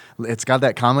cool. It's got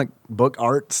that comic book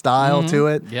art style to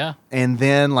it. Yeah. And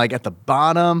then like at the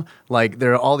bottom, like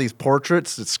there are all these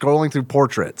portraits. It's scrolling through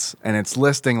portraits and it's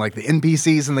listing like the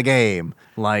NPCs in the game,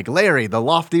 like Larry, the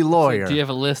lofty lawyer. Do you have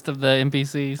a list of the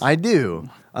NPCs? I do.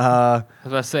 I was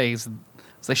about to say,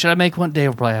 it's like, should I make one? Dave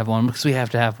will probably have one because we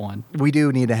have to have one. We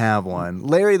do need to have one.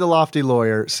 Larry the Lofty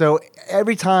Lawyer. So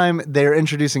every time they're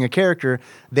introducing a character,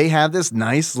 they have this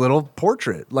nice little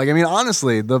portrait. Like, I mean,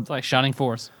 honestly, It's like Shining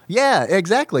Force. yeah,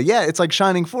 exactly. Yeah, it's like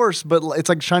Shining Force, but it's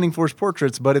like Shining Force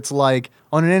portraits, but it's like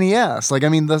on an NES. Like, I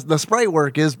mean, the sprite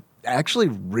work is actually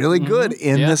really good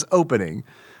in this opening.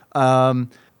 And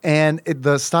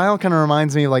the style kind of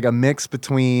reminds me of like a mix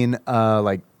between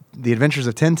like The Adventures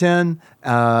of Tintin,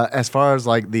 as far as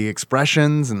like the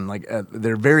expressions and like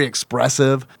they're very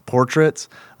expressive portraits,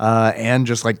 and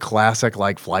just like classic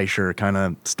like Fleischer kind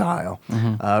of style.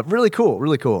 Really cool,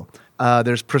 really cool.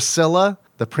 There's Priscilla,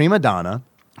 the prima donna.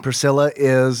 Priscilla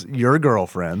is your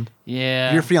girlfriend.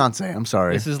 Yeah. Your fiance. I'm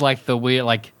sorry. This is like the weird,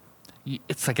 like,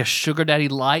 it's like a sugar daddy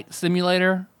light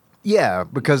simulator. Yeah,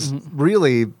 because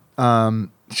really,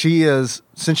 she is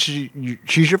since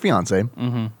she's your fiance.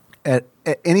 At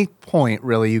any point,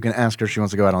 really, you can ask her if she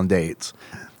wants to go out on dates.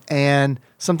 And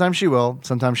sometimes she will,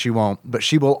 sometimes she won't. But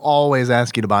she will always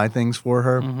ask you to buy things for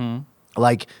her.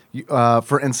 Like,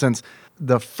 for instance,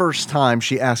 the first time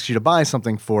she asks you to buy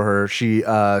something for her, she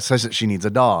says that she needs a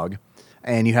dog.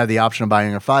 And you have the option of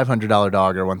buying a $500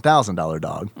 dog or $1,000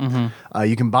 dog.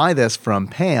 You can buy this from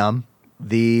Pam,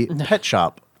 the pet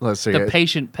shop. Let's see. The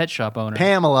patient pet shop owner.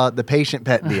 Pamela, the patient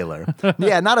pet dealer.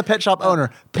 Yeah, not a pet shop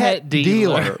owner, pet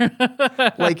dealer.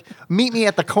 Like, meet me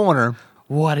at the corner.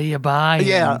 What are you buying?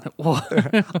 Yeah.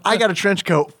 I got a trench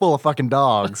coat full of fucking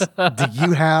dogs. Do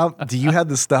you have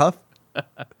the stuff?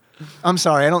 I'm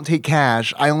sorry, I don't take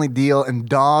cash. I only deal in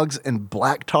dogs and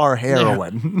black tar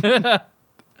heroin.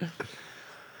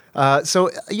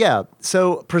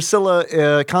 So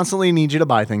Priscilla constantly needs you to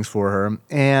buy things for her,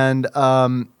 and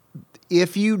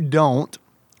if you don't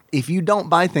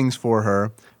buy things for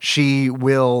her, she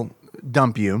will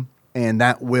dump you, and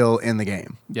that will end the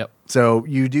game. Yep. So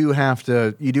you do have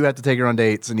to take her on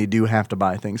dates, and you do have to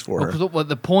buy things for her. Well,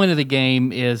 the point of the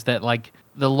game is that like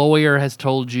the lawyer has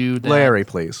told you that Larry,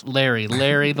 please. Larry,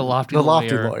 the lofty The lawyer,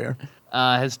 lofty lawyer.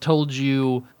 Has told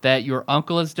you that your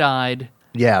uncle has died.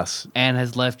 Yes. And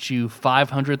has left you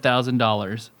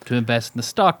 $500,000 to invest in the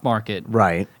stock market.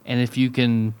 Right. And if you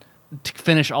can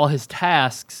finish all his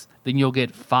tasks, then you'll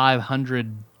get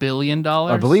 $500 billion.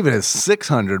 I believe it is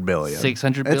 $600 billion.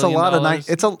 $600 It's a lot of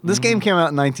billion. This game came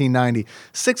out in 1990.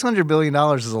 $600 billion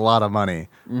is a lot of money.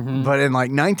 But in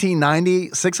like 1990,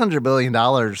 $600 billion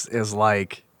is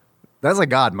like that's like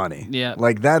God money. Yeah.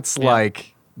 Like that's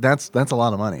like that's a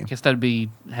lot of money. I guess that'd be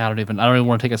I don't even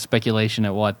want to take a speculation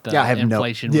at what I have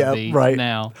inflation would be right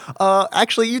now.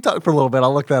 Actually, you talk for a little bit.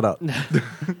 I'll look that up.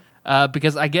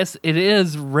 Because I guess it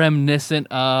is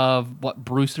reminiscent of what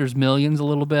Brewster's Millions a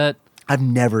little bit. I've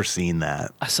never seen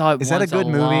that. I saw it Is that a good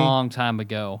movie? long time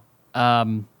ago. It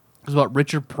was about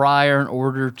Richard Pryor. In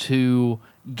order to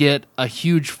get a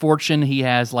huge fortune, he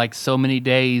has like so many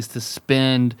days to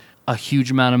spend a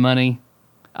huge amount of money.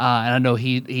 And I know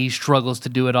he struggles to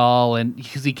do it all, and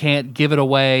because he can't give it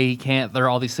away, he can't. There are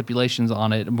all these stipulations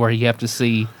on it where you have to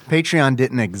see. Patreon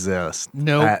didn't exist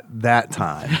Nope. at that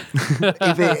time.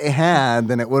 If it had,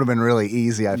 then it would have been really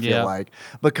easy, I feel Yeah. like.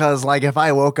 Because like if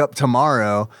I woke up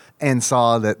tomorrow and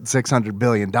saw that $600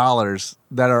 billion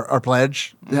that our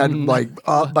pledge had like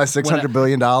up by $600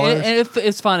 billion, And if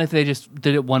it's fine if they just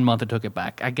did it 1 month and took it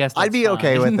back. I guess I'd be that's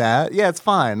okay fine. with that. Yeah, it's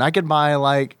fine. I could buy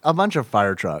like a bunch of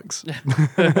fire trucks.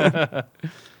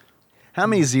 How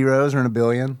many zeros are in a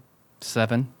billion?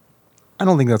 7. I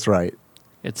don't think that's right.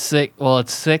 It's 6. Well,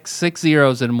 it's six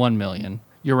zeros and 1 million.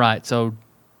 You're right. So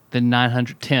then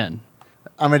 910.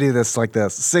 I'm going to do this like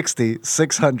this 60,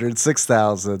 600,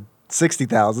 6,000,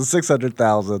 60,000,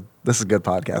 600,000. This is good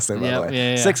podcasting, by Yep, the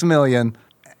way. yeah. 6 million,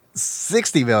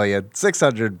 60 million,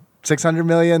 600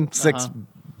 million, 6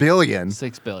 billion.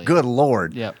 6 billion. Good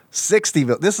Lord. Yep. 60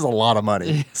 billion. This is a lot of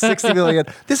money. 60 million.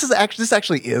 This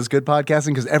actually is good podcasting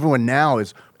because everyone now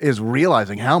is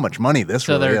realizing how much money this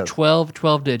So really there are is.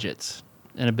 12 digits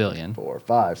in a billion. 4,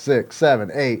 5, 6,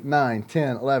 7, 8, 9,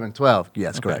 10, 11, 12.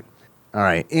 Yes, correct. All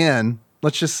right.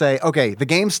 Let's just say, okay, the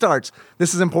game starts.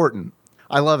 This is important.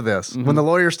 I love this. When the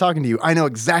lawyer's talking to you, I know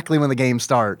exactly when the game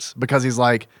starts because he's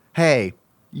like, hey,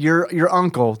 your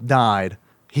uncle died.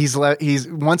 He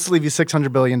wants to leave you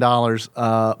 $600 billion,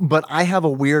 but I have a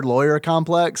weird lawyer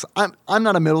complex. I'm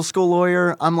not a middle school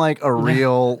lawyer. I'm like a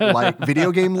real like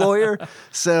video game lawyer.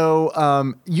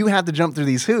 So you have to jump through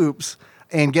these hoops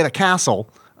and get a castle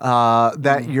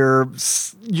that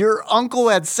your uncle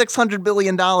had $600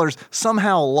 billion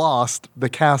somehow lost the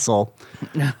castle.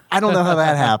 I don't know how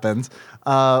that happens.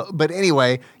 But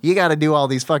anyway, you got to do all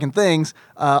these fucking things.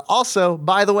 Also,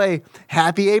 by the way,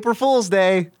 happy April Fool's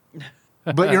Day.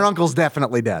 But your uncle's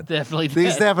definitely dead. Definitely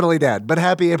He's dead. definitely dead. But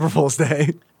happy April Fool's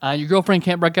Day. Your girlfriend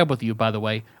can't break up with you, by the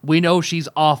way. We know she's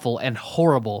awful and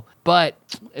horrible, but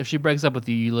if she breaks up with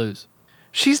you, you lose.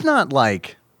 She's not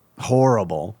like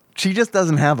horrible. She just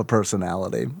doesn't have a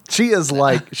personality. She is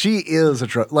like she is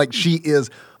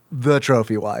the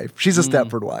trophy wife. She's a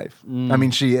Stepford wife. I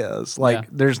mean, she is. Like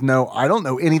Yeah. I don't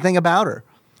know anything about her.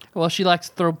 Well, she likes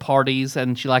to throw parties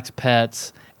and she likes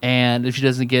pets, and if she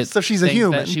doesn't get So she's a things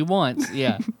human. that she wants,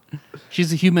 yeah,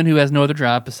 she's a human who has no other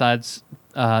drive besides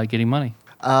getting money.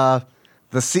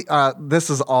 This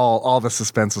is all the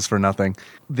suspense was for nothing.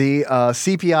 The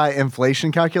CPI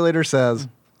inflation calculator says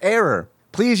error.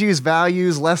 Please use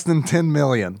values less than 10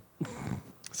 million.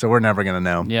 So we're never gonna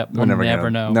know. Yep, we're we'll never never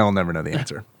gonna, know. No, we'll never know the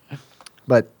answer.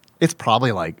 But it's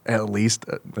probably like at least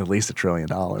 $1 trillion.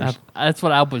 That's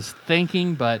what I was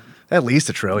thinking, but At least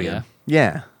 $1 trillion.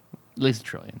 Yeah. at least $1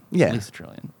 trillion. Yeah. At least $1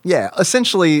 trillion. Yeah.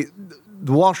 Essentially,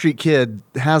 the Wall Street Kid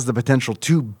has the potential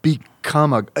to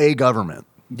become a government.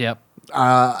 Yep.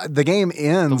 The game The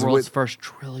ends world's with first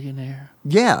trillionaire.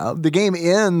 the game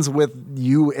ends with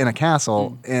you in a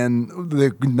castle and the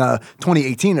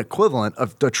 2018 equivalent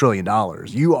of $1 trillion.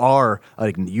 You are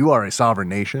a sovereign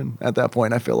nation at that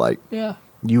point. I feel like Yeah.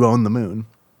 you own the moon.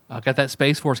 I got that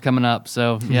Space Force coming up,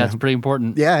 so yeah, it's pretty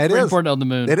important. Yeah, it is Pretty important on the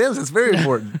moon. It is. It's very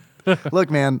important. Look,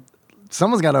 man,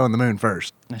 someone's got to own the moon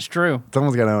first. That's true.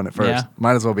 Someone's got to own it first. Yeah.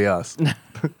 Might as well be us.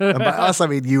 And by us, I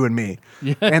mean you and me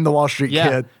and the Wall Street Yeah.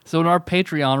 Kid. So when our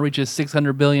Patreon reaches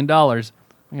 $600 billion, I'm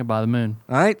gonna buy the moon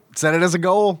All right, set it as a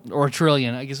goal. or $1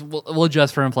 trillion. I guess we'll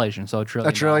adjust for inflation. So $1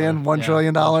 trillion. $1 trillion, $1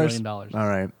 trillion. $1 trillion. All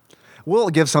right, we'll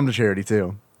give some to charity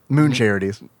too. Moon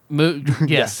charities. Moon,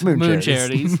 yes, moon moon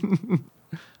charities. charities.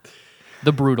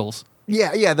 The Brutals.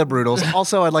 Yeah, the Brutals.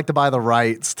 Also, I'd like to buy the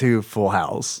rights to Full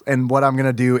House, and what I'm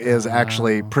gonna do is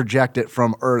actually project it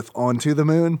from Earth onto the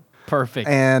moon. Perfect.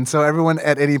 And so everyone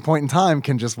at any point in time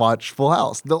can just watch Full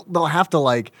House. They'll have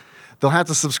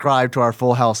to subscribe to our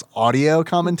Full House audio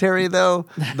commentary though.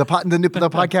 The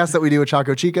podcast that we do with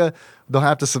Chaco Chica, they'll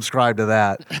have to subscribe to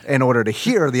that in order to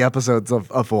hear the episodes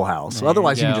of Full House. There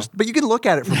Otherwise, you you go. can look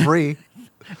at it for free.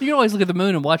 You can always look at the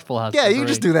moon and watch Full House. Yeah, for you can free.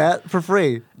 just do that for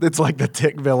free. It's like the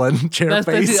Tick villain chair That's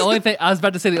face. the only thing I was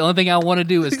about to say. The only thing I want to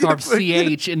do is carve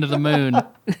CH into the moon.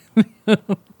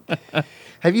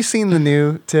 Have you seen the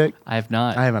new Tick? I have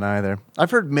not. I haven't either. I've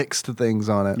heard mixed things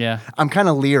on it. Yeah. I'm kind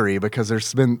of leery because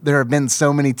there have been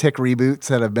so many Tick reboots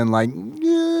that have been like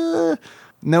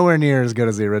nowhere near as good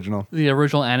as the original. The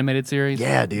original animated series.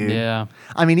 Yeah, dude. Yeah.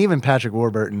 I mean, even Patrick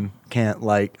Warburton can't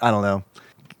I don't know.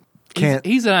 Can't.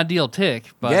 He's an ideal Tick.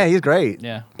 But Yeah, he's great.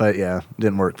 Yeah. But yeah,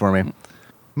 didn't work for me.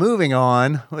 Moving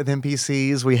on with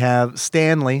NPCs, we have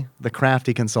Stanley, the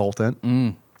crafty consultant,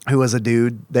 who is a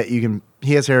dude that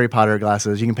he has Harry Potter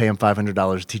glasses. You can pay him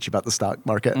 $500 to teach you about the stock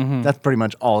market. That's pretty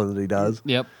much all that he does.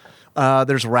 Yep.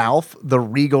 There's Ralph, the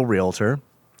regal realtor,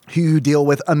 who you deal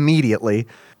with immediately.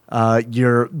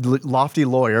 Your lofty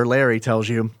lawyer, Larry, tells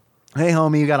you, hey,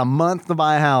 homie, you got a month to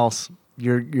buy a house.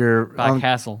 Buy a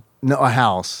castle. No, a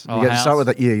house. Oh, You a start house?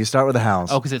 with you start with a house.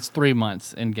 Oh, because it's 3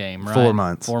 months in game, right? 4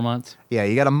 months. 4 months. Yeah,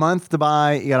 you got a month to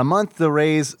buy. You got a month to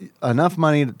raise enough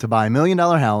money to buy $1 million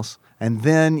house, and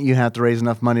then you have to raise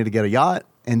enough money to get a yacht,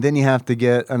 and then you have to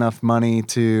get enough money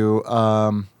to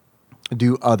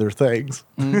do other things.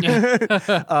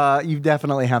 You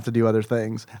definitely have to do other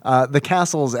things. The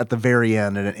castle's at the very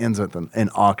end, and it ends with an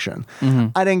auction.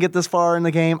 I didn't get this far in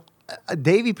the game.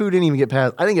 Davey Pooh didn't even get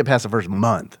past. I didn't get past the first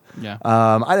month. Yeah.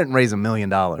 I didn't raise $1 million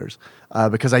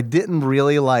because I didn't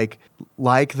really like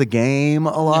the game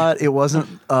a lot. It wasn't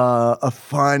a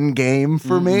fun game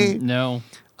for me. No.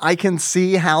 I can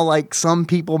see how like some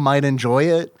people might enjoy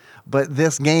it, but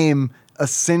this game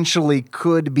essentially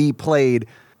could be played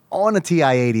on a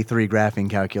TI-83 graphing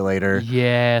calculator.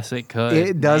 Yes, it could.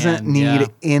 It doesn't Man, need yeah.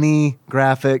 any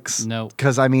graphics. No.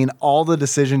 Because, I mean, all the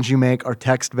decisions you make are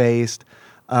text-based.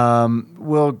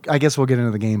 I guess we'll get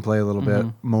into the gameplay a little bit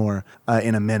more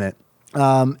in a minute.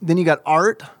 Then you got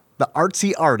Art, the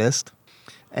artsy artist,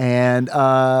 and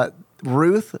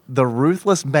Ruth, the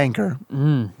ruthless banker.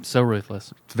 So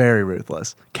ruthless. Very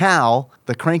ruthless. Cal,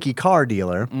 the cranky car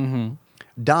dealer.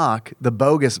 Doc, the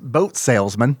bogus boat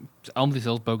salesman, Only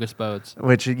sells bogus boats.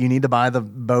 which you need to buy the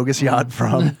bogus yacht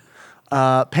from.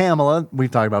 Pamela,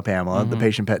 we've talked about Pamela, the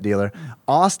patient pet dealer.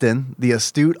 Austin, the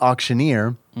astute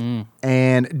auctioneer.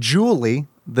 And Julie,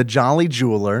 the jolly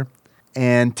jeweler.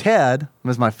 And Ted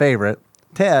was my favorite.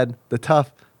 Ted, the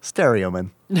tough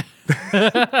stereoman.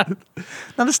 Not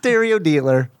a stereo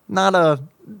dealer, not a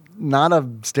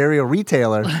stereo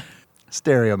retailer.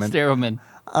 Stereoman. Stereoman.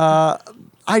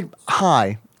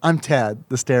 I'm Ted,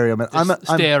 the stereoman.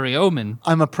 Stereoman.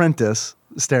 I'm apprentice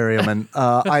stereoman.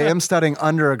 I am studying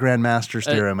under a grandmaster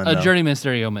stereoman. A though. journeyman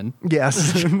stereoman.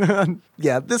 Yes.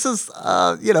 Yeah, this is,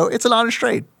 it's an honest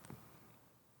trade.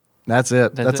 That's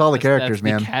it. That's all the characters,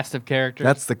 man. The cast of characters.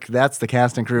 That's the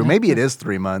cast and crew. Maybe it is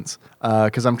 3 months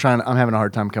because I'm having a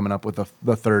hard time coming up with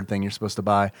the third thing you're supposed to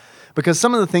buy. Because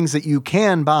some of the things that you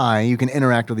can buy, you can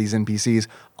interact with these NPCs,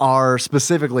 are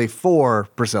specifically for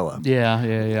Priscilla.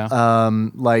 Yeah.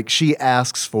 Like she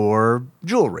asks for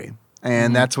jewelry.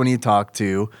 And that's when you talk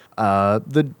to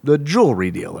the jewelry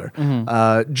dealer.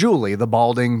 Julie, the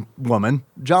balding woman,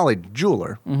 jolly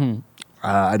jeweler.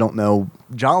 I don't know.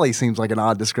 Jolly seems like an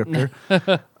odd descriptor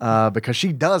because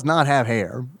she does not have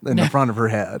hair in the front of her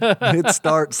head. It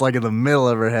starts like in the middle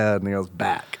of her head and it goes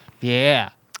back. Yeah.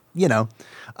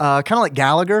 Kind of like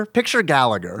Gallagher. Picture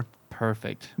Gallagher,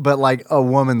 Perfect. but like a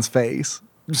woman's face.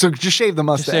 So just shave the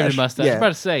mustache. Just save the mustache. Yeah. I was about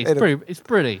to say, it's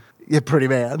pretty. Yeah, pretty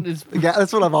man. Yeah,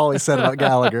 that's what I've always said about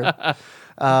Gallagher.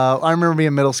 I remember being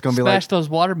in middle school and be Smash like, those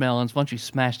watermelons once you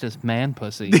smash this man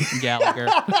pussy, Gallagher.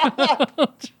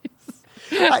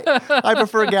 I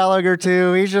prefer Gallagher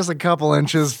too. He's just a couple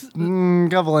inches.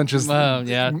 Oh,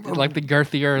 yeah. Like the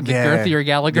girthier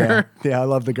Gallagher. Yeah, I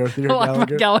love the girthier I like my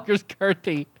Gallagher. Gallagher's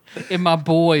girthy in my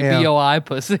boy, Yeah. BOI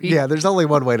pussy. Yeah, there's only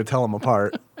one way to tell them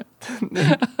apart. Wait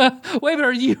a minute,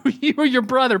 are you or your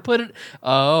brother? Put it.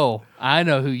 Oh, I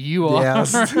know who you are.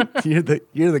 Yes, you're the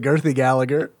girthy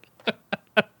Gallagher.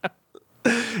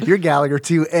 You're Gallagher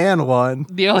 2 and 1.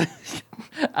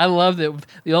 I love that.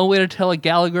 The only way to tell a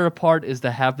Gallagher apart is to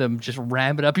have them just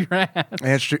ram it up your ass.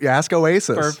 And it's true. Ask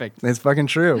Oasis. Perfect. It's fucking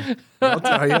true. I'll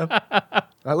tell you.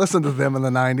 I listened to them in the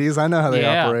 90s. I know how they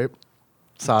Yeah. operate.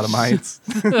 Sodomites.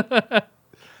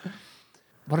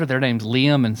 What are their names?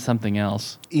 Liam and something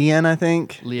else. Ian, I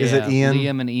think. Is it Ian?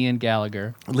 Liam and Ian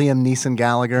Gallagher. Liam Neeson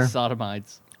Gallagher.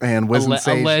 Sodomites. And Wisdom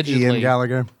Sage allegedly. Ian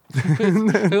Gallagher.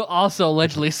 Who also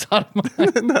allegedly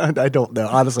sodomized. No, I don't know.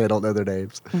 Honestly, I don't know their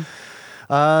names.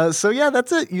 So yeah,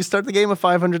 that's it. You start the game with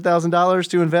 $500,000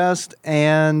 to invest,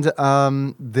 and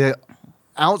the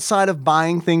outside of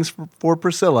buying things for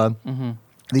Priscilla,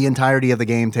 the entirety of the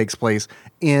game takes place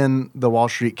in the Wall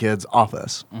Street Kid's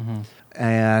office,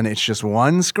 and it's just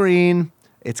one screen.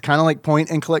 It's kind of like point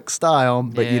and click style,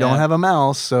 but you don't Yeah. have a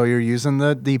mouse, so you're using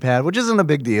the D-pad, which isn't a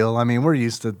big deal. I mean, we're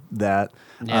used to that.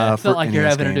 Yeah, it's not like you're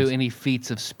NES having to do games. any feats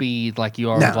of speed like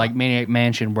you are No. with like Maniac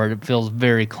Mansion, where it feels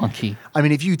very clunky. I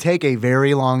mean, if you take a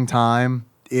very long time,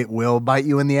 it will bite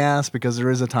you in the ass because there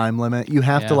is a time limit. You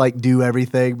have to Yeah. like do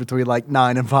everything between like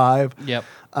 9 and 5. Yep.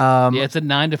 Yeah, it's a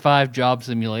 9 to 5 job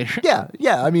simulator.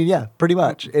 Yeah. I mean, yeah, pretty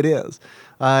much it is.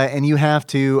 And you have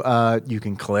to, you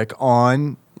can click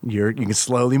on you can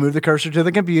slowly move the cursor to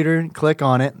the computer, click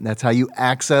on it. That's how you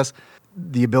access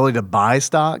the ability to buy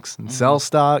stocks and sell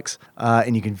stocks.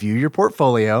 And you can view your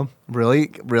portfolio.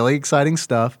 Really, really exciting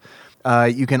stuff.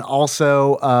 You can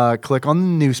also click on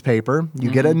the newspaper.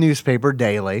 You get a newspaper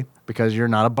daily because you're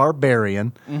not a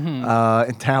barbarian.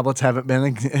 And tablets haven't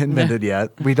been invented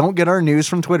yet. We don't get our news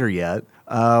from Twitter yet.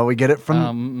 We get it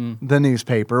from the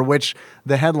newspaper, which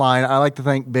the headline, I like to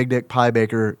thank Big Dick Pie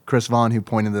Baker, Chris Vaughn, who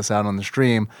pointed this out on the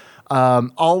stream,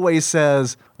 always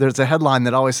says, there's a headline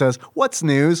that always says, "What's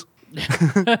news?"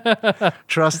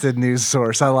 Trusted news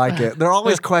source. I like it. They're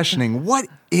always questioning, what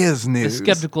is The news?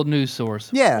 skeptical news source.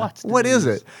 Yeah. What's the What is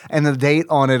news? it? And the date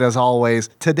on it is always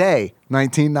today,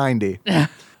 1990.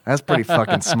 That's pretty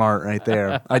fucking smart right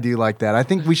there. I do like that. I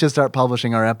think we should start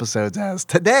publishing our episodes as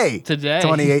today, Today.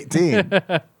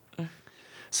 2018.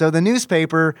 So the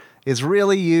newspaper is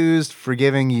really used for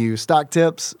giving you stock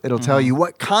tips. It'll tell you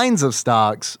what kinds of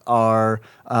stocks are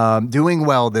doing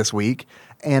well this week.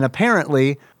 And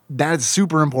apparently that is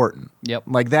super important. Yep.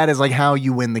 Like that is like how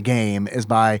you win the game is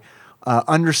by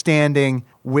understanding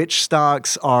which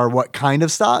stocks are what kind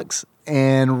of stocks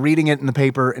and reading it in the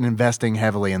paper and investing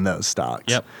heavily in those stocks.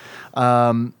 Yep.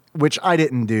 Which I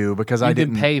didn't do because I You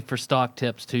didn't can pay for stock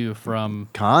tips too from.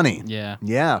 Connie. Yeah.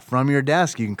 Yeah, from your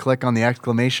desk. You can click on the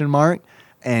exclamation mark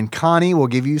and Connie will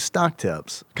give you stock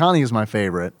tips. Connie is my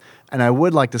favorite. And I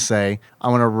would like to say, I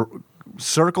want to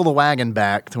circle the wagon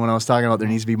back to when I was talking about there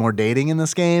needs to be more dating in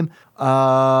this game.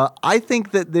 I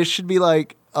think that this should be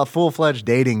like a full-fledged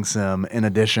dating sim in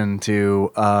addition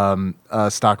to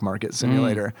a stock market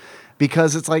simulator.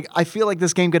 Because it's like, I feel like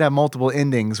this game could have multiple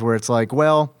endings where it's like,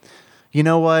 well, you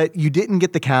know what? You didn't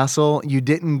get the castle. You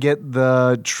didn't get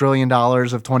the $1 trillion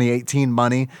of 2018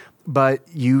 money, but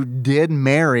you did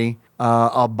marry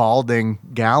a balding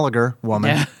Gallagher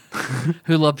woman. Yeah.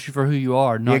 Who loves you for who you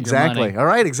are, not Exactly. your money. All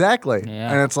right, exactly.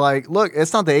 Yeah. And it's like, look,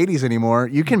 it's not the 80s anymore.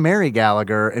 You can marry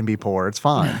Gallagher and be poor. It's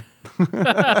fine.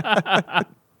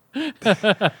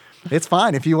 It's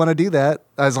fine if you want to do that,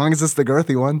 as long as it's the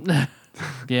girthy one.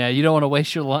 Yeah, you don't want to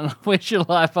waste your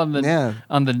life on the Yeah.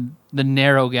 on the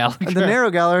narrow Gallagher. And the narrow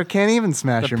Gallagher can't even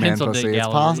smash The your man pencil pussy. dick It's,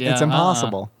 Gallagher. Yeah, it's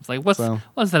impossible. It's like, what's So-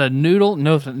 that, a noodle?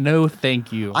 No,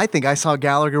 thank you. I think I saw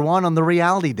Gallagher 1 on the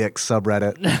Reality Dicks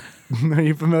subreddit. Are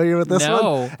you familiar with this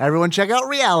No. one? Everyone check out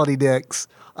Reality Dicks.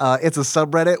 It's a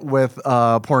subreddit with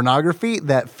pornography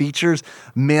that features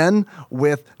men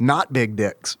with not big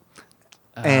dicks.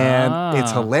 And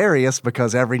it's hilarious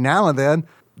because every now and then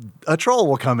a troll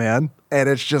will come in and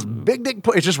it's just big dick,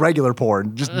 it's just regular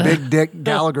porn, just big dick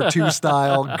Gallagher 2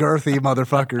 style girthy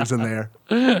motherfuckers in there.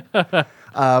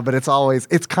 But it's always,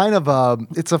 it's kind of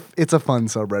it's a fun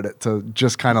subreddit to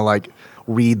just kind of like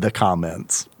read the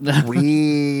comments.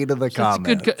 Read the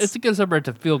comments. It's a good subreddit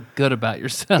to feel good about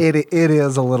yourself. It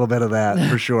is a little bit of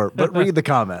that for sure. But read the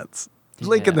comments.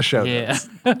 Link in the show Yeah.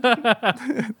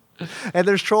 notes. And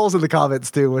there's trolls in the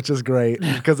comments too, which is great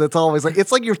because it's always like,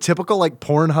 it's like your typical like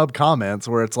Pornhub comments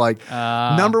where it's like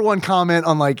number one comment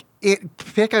on like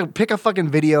pick a fucking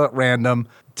video at random.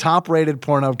 Top rated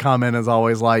Pornhub comment is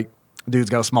always like,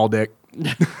 dude's got a small dick.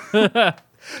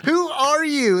 Who are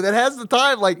you that has the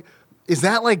time? Like, is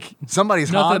that like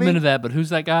somebody's Not that hobby? I'm into that, but who's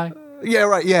that guy? Yeah,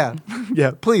 right. Yeah.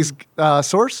 Yeah. Please,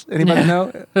 source. Anybody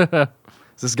know?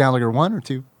 Is this Gallagher 1 or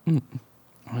 2? You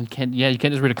can't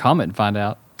just read a comment and find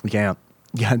out. You can't.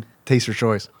 Yeah. Taste your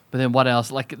choice. But then what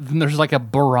else? Like, then there's like a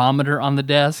barometer on the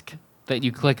desk that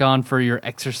you click on for your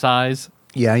exercise.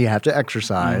 Yeah, you have to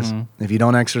exercise. If you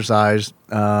don't exercise,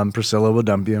 Priscilla will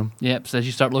dump you. Yep, says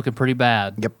you start looking pretty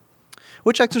bad. Yep.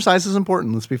 Which exercise is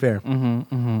important, let's be fair.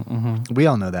 We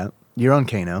all know that. You're on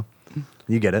Kano.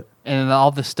 You get it. And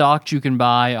all the stocks you can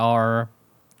buy are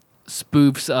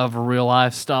spoofs of real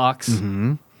life stocks.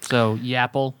 So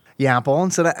Yapple, Yapple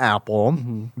instead of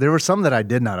Apple. There were some that I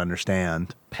did not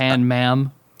understand. Pan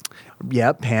Mam.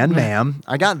 Yep, Pan Mam.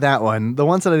 I got that one. The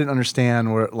ones that I didn't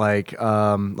understand were like,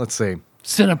 let's see.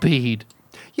 Centipede.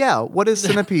 Yeah, what is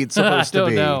Centipede supposed to don't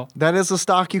be? know. That is a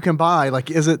stock you can buy.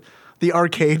 Like, is it the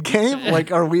arcade game?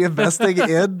 Like, are we investing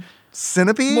in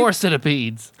Centipede? More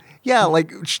centipedes. Yeah,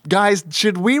 like, guys,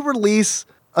 should we release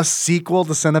a sequel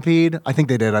to Centipede? I think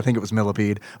they did. I think it was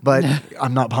Millipede, but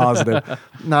I'm not positive.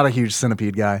 Not a huge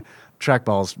Centipede guy.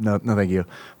 Trackballs, no, thank you.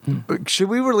 Should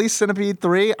we release Centipede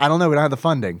 3? I don't know. We don't have the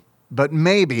funding. But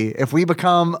maybe if we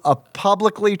become a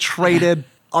publicly traded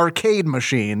arcade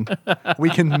machine, we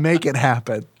can make it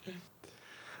happen.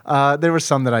 There were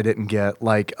some that I didn't get,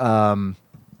 like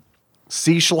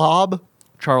C. Schwab.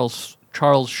 Charles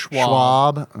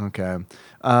Schwab. Okay.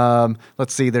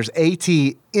 Let's see. There's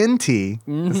AT&T.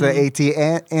 Instead of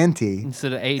AT&T.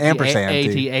 Instead of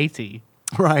Ampersand T.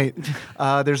 AT. Right.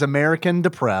 There's American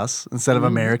Depress instead of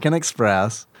American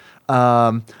Express.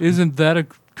 Isn't that a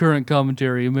current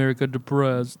commentary? America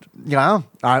depressed. Yeah.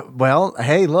 Well,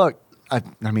 hey, look.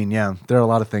 I mean, yeah, there are a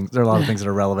lot of things. There are a lot of things that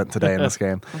are relevant today in this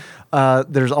game.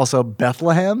 There's also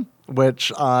Bethlehem,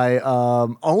 which I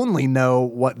only know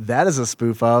what that is a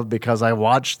spoof of because I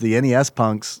watched the NES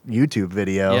Punks YouTube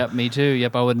video. Yep, me too.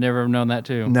 Yep, I would never have known that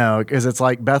too. No, because it's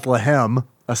like Bethlehem,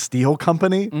 a steel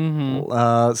company.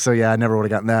 So yeah, I never would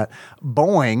have gotten that.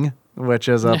 Boeing, which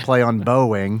is a play on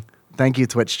Boeing. Thank you,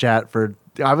 Twitch chat, for.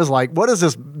 I was like, what is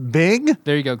this, Bing?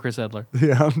 There you go, Chris Edler.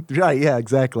 Yeah, right. Yeah,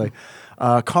 exactly.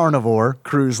 Carnivore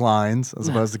Cruise Lines, as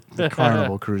opposed to the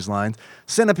Carnival Cruise Lines.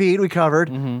 Centipede, we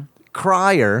covered.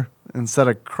 Crier instead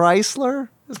of Chrysler,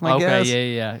 is my guess.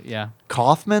 Okay, yeah.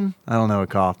 Kaufman? I don't know what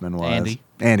Kaufman was.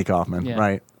 Andy Kaufman, Yeah.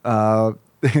 right.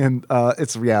 And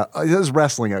it's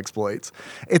wrestling exploits.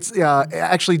 It's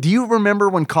actually, do you remember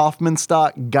when Kaufman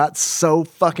stock got so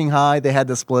fucking high they had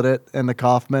to split it into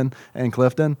Kaufman and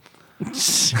Clifton?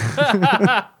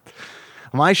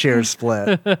 My shares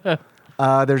split. There's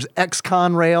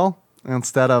Exxon Rail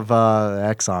instead of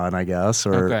Exxon, I guess,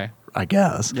 or Okay. I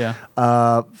guess. Yeah.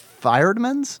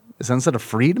 Firedman's is instead of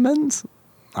Freedman's.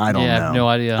 I don't know. I have no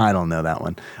idea. I don't know that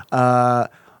one.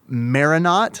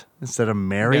 Marriott instead of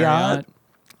Marriott.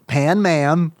 Pan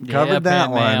Mam, covered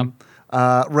that Pan one.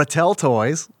 Rattel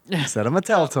Toys instead of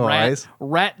Mattel Toys.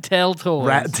 Rat Tail Toys.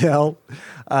 Rattel.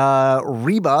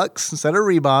 Reeboks instead of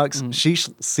Reeboks. She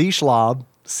Schlob.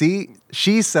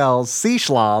 She sells Sea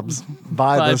Schlobs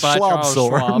by the Schlob Charles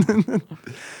store. Schwab.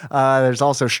 There's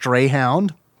also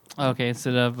Strayhound. Okay,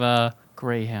 instead of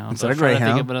Greyhound. Instead I was of trying to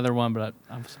Greyhound. think of another one, but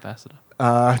I'm fast enough.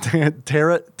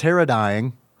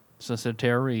 Pterodying So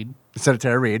Tara Reid. instead of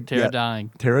Tara Reid. Pterodying.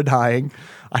 Pterodying.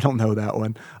 I don't know that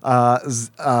one.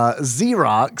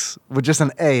 Xerox with just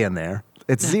an A in there.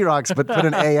 It's Xerox, but put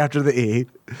an A after the E.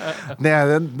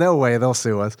 Yeah, no way they'll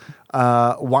sue us.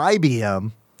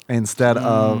 YBM instead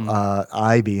of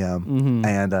IBM,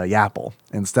 and Yapple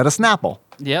instead of Snapple.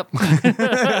 Yep.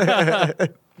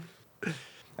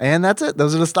 And that's it.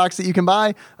 Those are the stocks that you can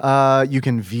buy. You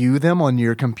can view them on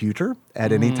your computer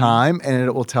at any time, and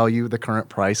it will tell you the current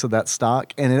price of that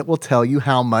stock, and it will tell you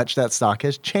how much that stock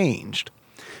has changed,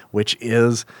 which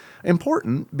is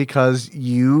important because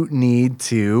you need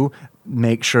to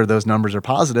make sure those numbers are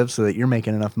positive so that you're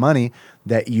making enough money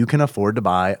that you can afford to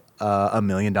buy $1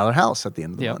 million house at the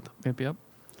end of the month. Yep.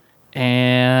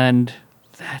 And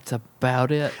that's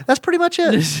about it. That's pretty much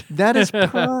it. That is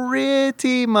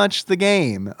pretty much the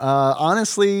game.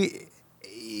 Honestly,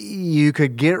 you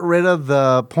could get rid of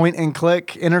the point and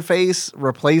click interface,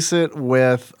 replace it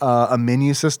with a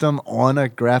menu system on a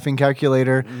graphing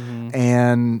calculator,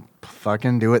 and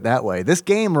fucking do it that way. This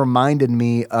game reminded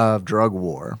me of Drug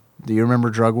War. Do you remember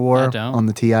Drug War I don't. on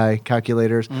the TI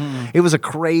calculators? It was a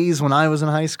craze when I was in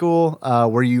high school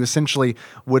where you essentially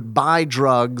would buy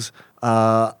drugs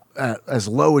at as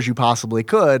low as you possibly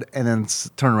could and then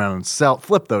turn around and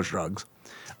flip those drugs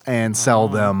and sell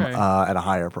them okay. at a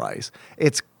higher price.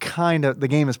 It's the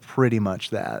game is pretty much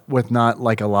that with not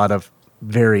like a lot of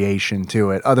variation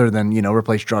to it other than,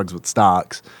 replace drugs with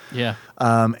stocks. Yeah.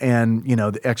 And,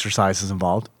 the exercise is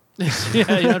involved.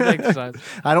 Yeah, you don't exercise.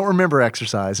 I don't remember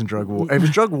exercise in Drug War. It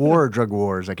was Drug War or Drug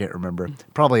Wars. I can't remember.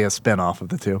 Probably a spin-off of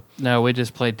the two. No, we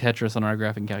just played Tetris on our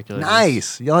graphing calculator.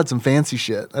 Nice. Y'all had some fancy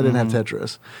shit. I didn't have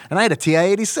Tetris. And I had a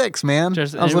TI-86, man. I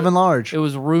was living large. It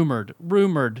was rumored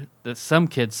that some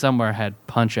kid somewhere had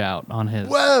Punch Out on his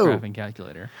Whoa. graphing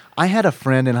calculator. I had a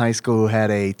friend in high school who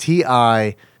had a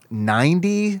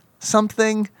TI-90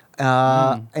 something.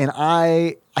 And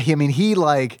he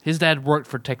like... His dad worked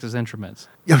for Texas Instruments.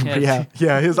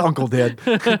 Yeah, his uncle did.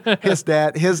 His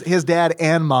dad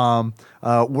and mom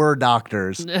were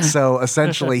doctors. So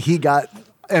essentially he got,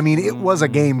 it was a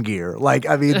Game Gear.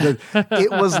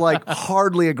 It was like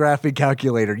hardly a graphic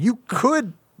calculator.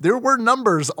 There were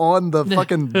numbers on the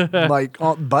fucking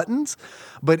on buttons,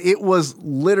 but it was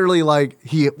literally like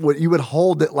you would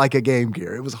hold it like a Game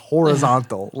Gear. It was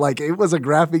horizontal. It was a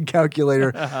graphic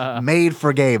calculator made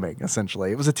for gaming,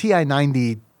 essentially. It was a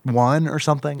TI-91 or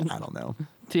something. I don't know.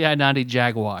 TI-90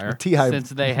 Jaguar.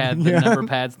 Since they had the number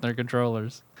pads in their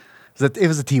controllers. It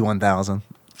was a T-1000.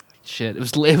 Shit, it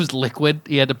was liquid.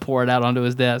 He had to pour it out onto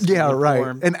his desk. Yeah,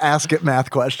 right. And ask it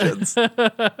math questions. 4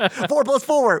 +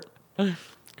 4.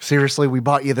 Seriously, we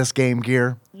bought you this Game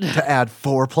Gear to add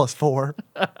 4 + 4.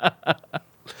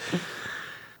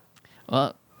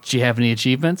 Well, do you have any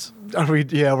achievements?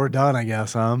 We're done, I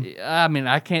guess, huh?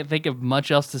 I can't think of much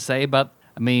else to say about.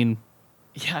 I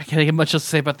can't think of much else to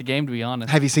say about the game, to be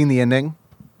honest. Have you seen the ending?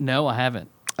 No, I haven't.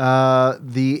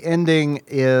 The ending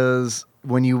is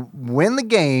when you win the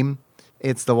game,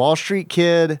 it's the Wall Street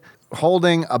Kid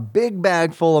holding a big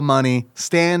bag full of money,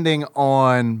 standing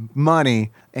on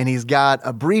money, and he's got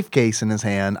a briefcase in his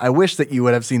hand. I wish that you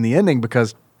would have seen the ending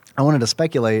because I wanted to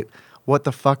speculate what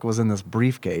the fuck was in this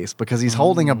briefcase because he's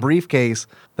holding a briefcase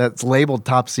that's labeled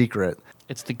top secret.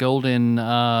 It's the golden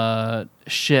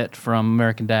shit from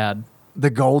American Dad. The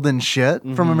golden shit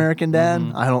from American Dad?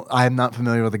 I'm not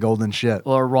familiar with the golden shit.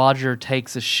 Or Roger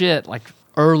takes a shit like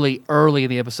early in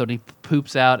the episode. He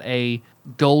poops out a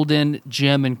golden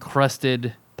gem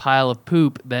encrusted pile of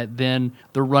poop that then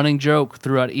the running joke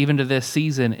throughout even to this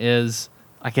season is,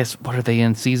 I guess, what are they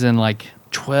in season like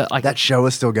 12? Like That show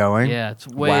is still going? yeah, it's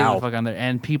way Wow. the fuck on there.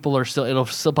 And people are still, it'll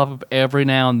still pop up every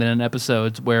now and then in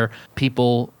episodes where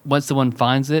people, once someone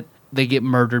finds it, they get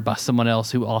murdered by someone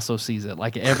else who also sees it.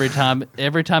 Like every time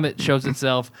it shows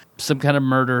itself, some kind of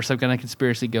murder, some kind of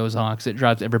conspiracy goes on because it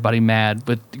drives everybody mad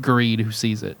with greed who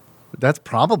sees it. That's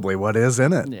probably what is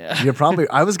in it. Yeah. You're probably.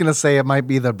 I was gonna say it might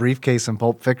be the briefcase in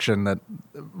Pulp Fiction that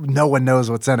no one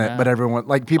knows what's in it, Yeah. but everyone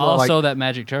like people are Also, like. that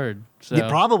magic turd. So, Yeah,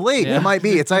 probably yeah. it might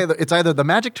be. It's either the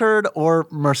Magic Turd or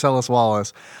Marcellus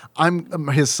Wallace. I'm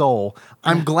his soul.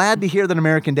 I'm glad to hear that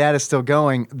American Dad is still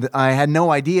going. I had no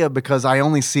idea because I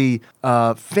only see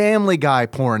Family Guy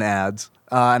porn ads.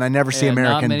 And I never see Yeah, not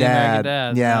American many Dad. American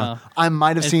Dads, yeah, no. I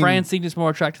might have And seen. Francine is more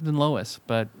attractive than Lois,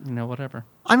 but whatever.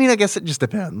 I mean, I guess it just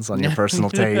depends on your personal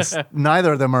taste.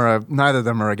 Neither of them are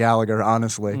a Gallagher,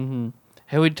 honestly.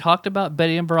 Have we talked about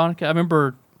Betty and Veronica? I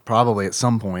remember. Probably at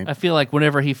some point. I feel like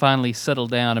whenever he finally settled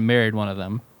down and married one of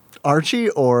them, Archie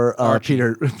or Archie.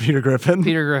 Peter Griffin.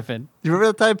 Peter Griffin. You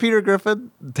remember the time Peter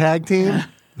Griffin tag team?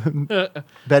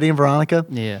 Betty and Veronica.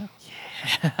 Yeah.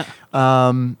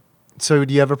 So,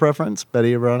 do you have a preference,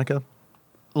 Betty or Veronica?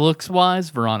 Looks wise,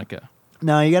 Veronica.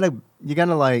 No, you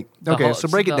gotta like. The Okay, whole- so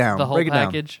break it down. The whole break it down.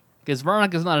 package. Because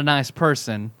Veronica's not a nice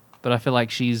person, but I feel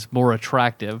like she's more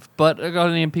attractive. But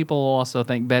people will also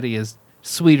think Betty is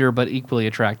sweeter but equally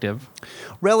attractive.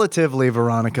 Relatively,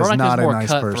 Veronica's Veronica's not a more nice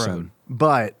cutthroat. person,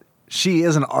 but she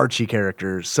is an Archie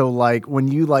character. So, like, when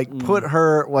you put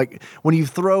her, like, when you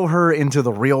throw her into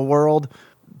the real world,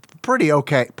 pretty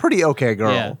okay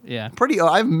girl. Yeah, yeah.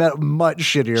 I've met much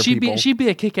shittier people. She'd be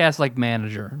a kick-ass like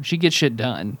manager. She'd get shit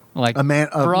done. Like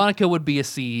Veronica would be a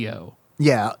CEO.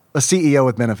 Yeah, a CEO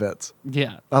with benefits.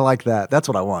 Yeah. I like that. That's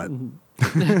what I want.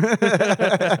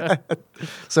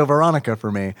 So Veronica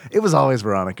for me. It was always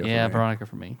Veronica. Yeah, for me. Veronica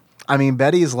for me. I mean, I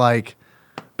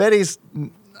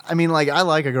mean, like, I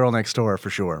like A Girl Next Door for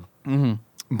sure.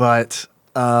 Mm-hmm. But,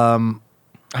 I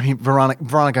mean,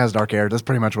 Veronica has dark hair. That's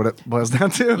pretty much what it boils down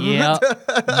to.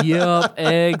 Yep,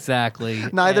 exactly.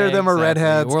 Neither of them are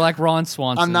redheads. We're like Ron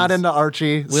Swanson. I'm not into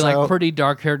Archie. We like pretty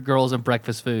dark-haired girls and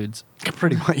breakfast foods.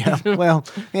 Pretty much, yeah. Well,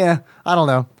 yeah, I don't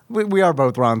know. We are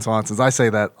both Ron Swansons. I say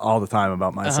that all the time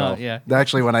about myself. yeah.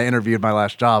 Actually, when I interviewed my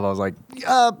last job, I was like,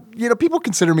 people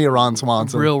consider me a Ron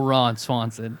Swanson. Real Ron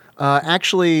Swanson.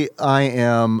 Actually, I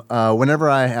am. Whenever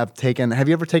I have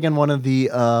you ever taken one of the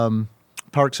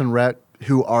Parks and Rec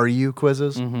Who Are You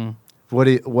quizzes? Mm-hmm.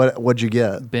 What'd you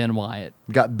get? Ben Wyatt.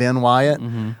 Got Ben Wyatt.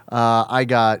 Mm-hmm. I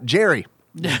got Jerry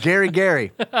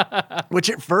Gary, which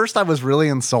at first I was really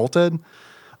insulted.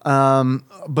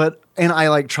 And I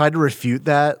like tried to refute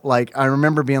that. Like, I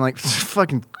remember being like,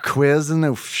 fucking quiz and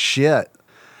no shit.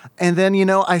 And then,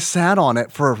 I sat on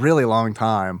it for a really long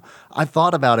time. I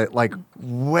thought about it like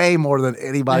way more than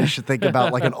anybody should think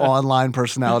about like an online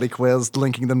personality quiz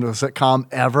linking them to a sitcom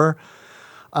ever.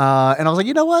 And I was like,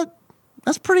 you know what?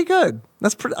 That's pretty good.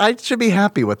 I should be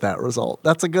happy with that result.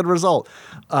 That's a good result.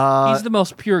 He's the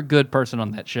most pure good person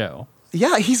on that show.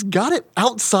 Yeah, he's got it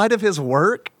outside of his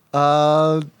work.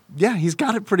 Yeah, he's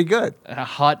got it pretty good. A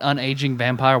hot, unaging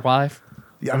vampire wife.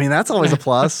 I mean, that's always a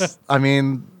plus. I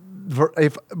mean,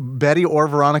 if Betty or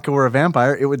Veronica were a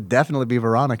vampire, it would definitely be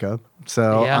Veronica.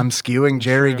 So Yeah, I'm skewing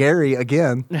Jerry true. Gary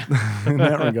again in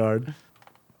that regard.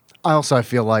 I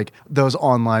feel like those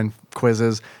online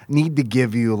quizzes need to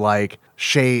give you like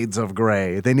shades of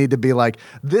gray. They need to be like,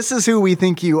 this is who we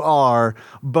think you are,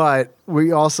 but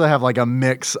we also have like a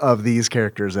mix of these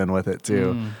characters in with it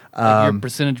too. Like your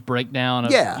percentage breakdown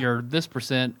of yeah. you're this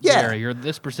percent Yeah. Jerry, you're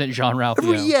this percent Jean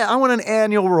Ralphio. Yeah, I want an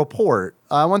annual report.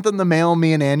 I want them to mail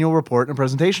me an annual report in a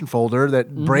presentation folder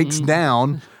that breaks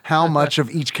down how much of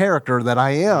each character that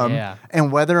I am Yeah.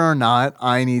 and whether or not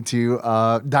I need to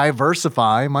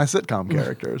diversify my sitcom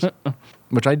characters,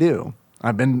 which I do.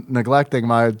 I've been neglecting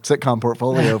my sitcom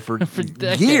portfolio for,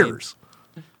 decades. years.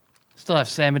 Still have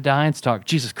Sam and Diane's talk.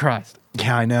 Jesus Christ.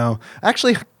 Yeah, I know.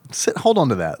 Actually, hold on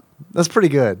to that. That's pretty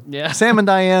good. Yeah. Sam and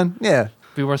Diane, yeah.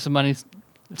 If you worth some money,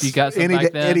 if you got something any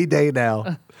like day, that. any day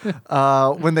now.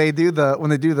 When they do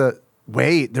the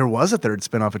Wait, there was a third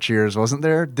spinoff of Cheers, wasn't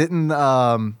there? Didn't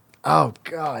oh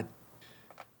god.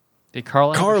 Did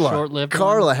Carla have a short-lived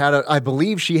Carla one? had I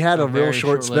believe she had a real very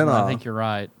short short-lived one. spinoff. I think you're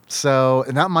right. So,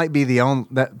 and that might be the only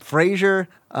that Frasier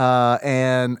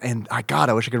and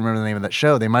I wish I could remember the name of that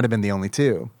show. They might have been the only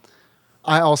two.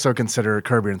 I also consider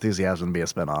Curb Your Enthusiasm to be a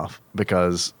spinoff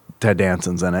because Ted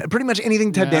Danson's in it. Pretty much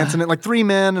anything Ted Danson in it, like 3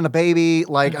 Men and a Baby,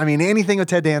 like I mean anything with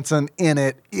Ted Danson in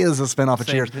it is a spinoff of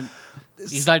Cheers.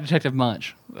 He's like Detective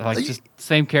Munch, like just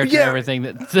same character, Yeah. everything.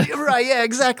 That Right, yeah,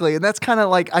 exactly. And that's kind of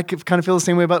like, I could kind of feel the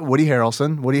same way about Woody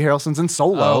Harrelson. Woody Harrelson's in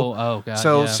Solo. Oh, God.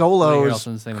 So yeah. Solo Woody is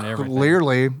Harrelson's the same in everything.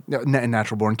 clearly, and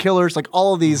Natural Born Killers, like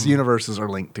all of these universes are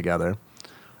linked together.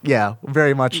 Yeah,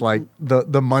 very much like the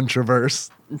Munchiverse.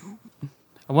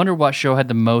 I wonder what show had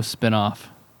the most spin-off.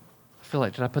 I feel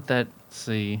like, did I put that? Let's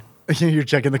see. You're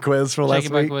checking the quiz for last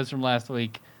Checking my week? quiz from last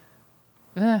week.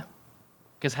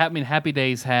 Because Happy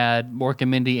Days had Mork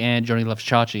and Mindy and Joni Loves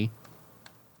Chachi,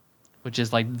 which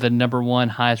is like the #1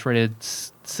 highest rated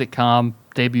sitcom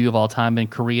debut of all time in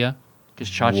Korea. Because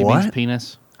Chachi What? means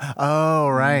penis. Oh,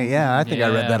 right. Yeah, I think I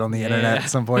read Yeah, that on the internet yeah. at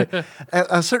some point. At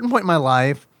a certain point in my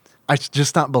life, I just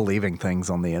stopped believing things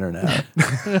on the internet.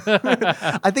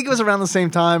 I think it was around the same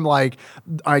time, like,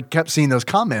 I kept seeing those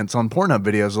comments on Pornhub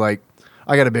videos, like,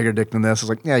 I got a bigger dick than this. I was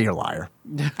like, yeah, you're a liar.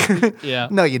 Yeah.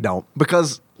 No, you don't.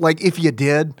 Because, like, if you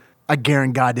did, I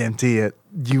guarantee it,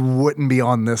 you wouldn't be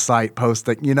on this site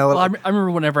posting, you know? Well, I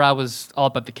remember whenever I was all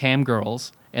about the cam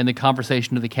girls and the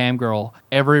conversation to the cam girl,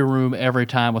 every room, every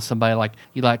time was somebody like,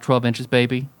 you like 12 inches,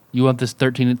 baby? You want this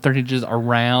 13 inches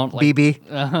around? Like, BB.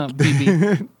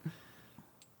 BB.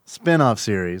 Spin-off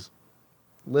series.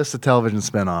 List of television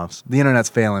spin-offs. The internet's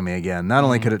failing me again. Not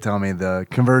only could it tell me the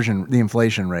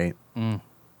inflation rate.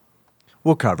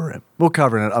 We'll cover it. We'll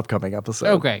cover it in an upcoming episode.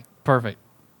 Okay, perfect.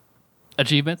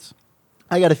 Achievements?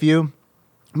 I got a few.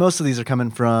 Most of these are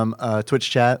coming from Twitch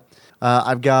chat.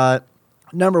 I've got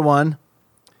 #1.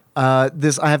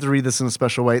 This I have to read this in a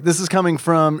special way. This is coming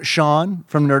from Sean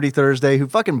from Nerdy Thursday, who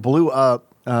fucking blew up.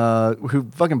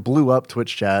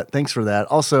 Twitch chat. Thanks for that.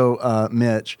 Also,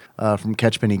 Mitch from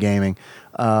Catchpenny Gaming.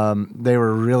 They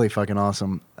were really fucking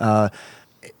awesome. All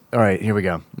right, here we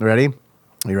go. Ready?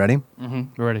 Are you ready?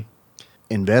 Mm-hmm. Ready.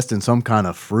 Invest in some kind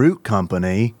of fruit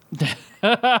company.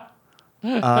 And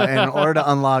in order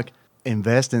to unlock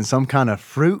invest in some kind of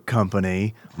fruit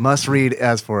company, must read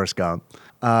as Forrest Gump.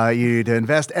 You need to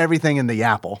invest everything in the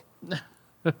apple.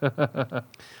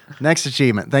 Next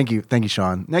achievement. Thank you,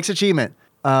 Sean. Next achievement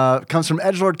comes from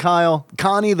Edgelord Kyle.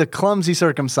 Connie the Clumsy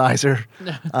Circumciser.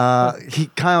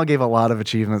 Kyle gave a lot of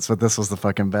achievements, but this was the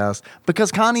fucking best.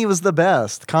 Because Connie was the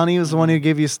best. Connie was the one who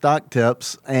gave you stock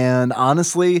tips. And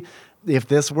honestly, if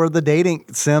this were the dating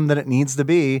sim that it needs to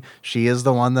be, she is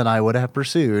the one that I would have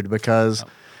pursued because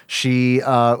she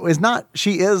is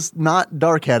not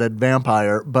dark-headed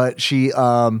vampire, but she is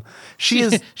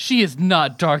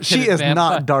not dark-headed she is vampire.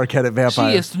 not dark-headed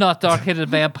vampire. She is not dark-headed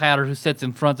vampire who sits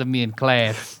in front of me in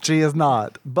class. She is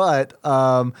not. But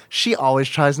she always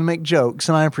tries to make jokes,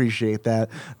 and I appreciate that.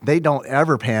 They don't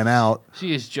ever pan out.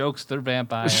 She is jokester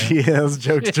vampire. She is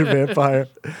jokester vampire.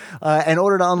 In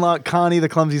order to unlock Connie the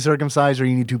Clumsy Circumciser,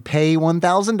 you need to pay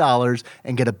 $1,000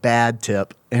 and get a bad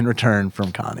tip in return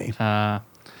from Connie.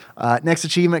 Next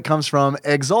achievement comes from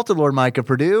Exalted Lord Micah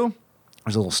Purdue.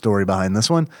 There's a little story behind this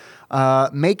one.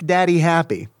 Make Daddy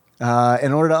Happy.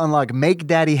 In order to unlock Make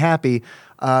Daddy Happy,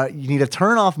 you need to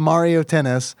turn off Mario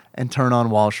Tennis and turn on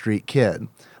Wall Street Kid.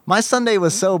 My Sunday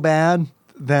was so bad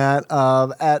that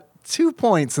at 2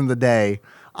 points in the day,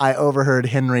 I overheard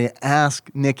Henry ask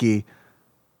Nikki.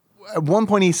 At one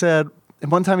point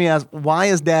time he asked, why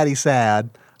is Daddy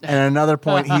sad? And at another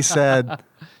point he said,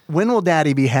 when will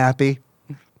Daddy be happy?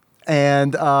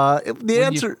 And the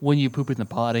answer... When you poop in the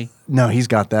potty. No, he's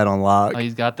got that on lock. Oh,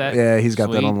 he's got that? Yeah, he's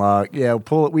got that Sweet. on lock. Yeah,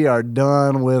 we are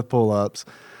done with pull-ups.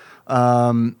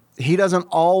 He doesn't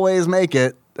always make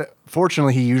it.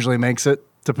 Fortunately, he usually makes it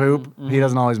to poop. Mm-hmm. He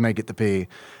doesn't always make it to pee.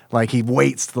 Like, he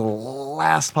waits to the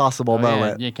last possible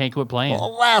moment. Yeah, you can't quit playing. The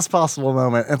last possible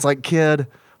moment. It's like, kid,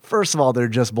 first of all, they're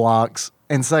just blocks.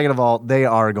 And second of all, they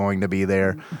are going to be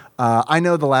there. I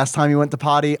know the last time you went to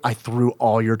potty, I threw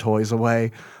all your toys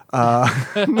away.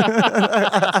 Shouldn't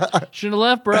have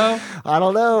left, bro. I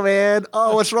don't know, man.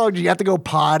 Oh, what's wrong? Do you have to go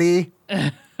potty?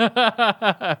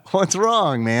 What's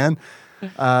wrong, man?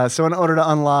 So in order to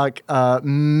unlock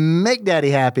Make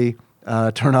Daddy Happy,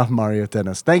 turn off Mario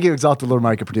Tennis. Thank you, Exalted Lord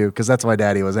Micah Purdue, because that's why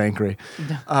Daddy was angry.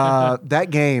 That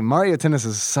game, Mario Tennis,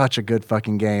 is such a good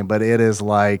fucking game, but it is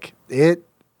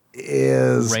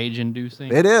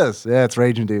Rage-inducing. It is. Yeah, it's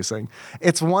rage-inducing.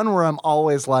 It's one where I'm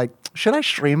always like, should I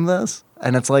stream this?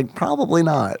 And it's like, probably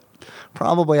not.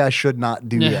 probably I should not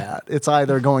do that. It's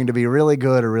either going to be really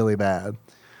good or really bad.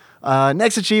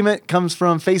 Next achievement comes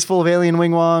from Faceful of Alien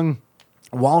Wing Wong,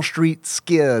 Wall Street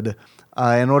Skid.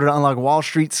 In order to unlock Wall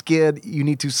Street Skid, you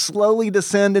need to slowly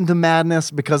descend into madness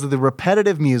because of the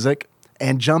repetitive music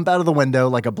and jump out of the window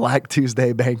like a Black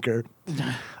Tuesday banker.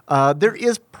 There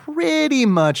is pretty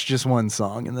much just one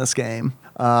song in this game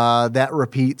that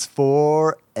repeats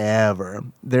forever.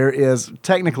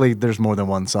 There's more than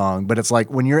one song, but it's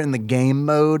like when you're in the game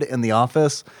mode in the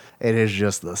office, it is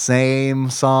just the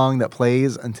same song that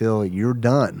plays until you're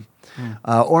done.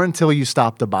 Or until you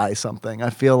stop to buy something. I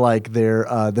feel like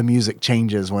the music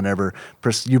changes whenever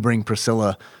you bring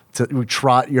Priscilla to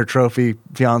trot your trophy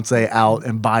fiance out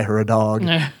and buy her a dog.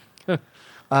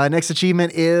 Next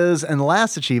achievement and the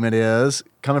last achievement is,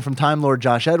 coming from Time Lord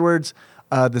Josh Edwards,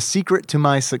 the secret to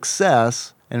my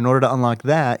success. And in order to unlock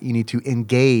that, you need to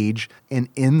engage in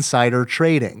insider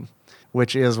trading,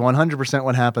 which is 100%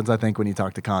 what happens, I think, when you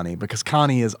talk to Connie. Because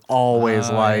Connie is always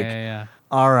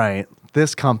all right,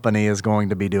 this company is going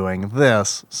to be doing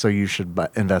this, so you should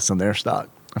invest in their stock.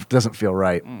 It doesn't feel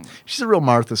right. She's a real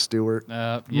Martha Stewart.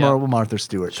 Martha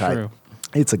Stewart type. True.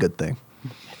 It's a good thing.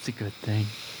 It's a good thing.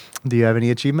 Do you have any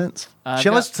achievements? She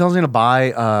always tells me to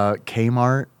buy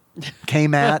Kmart.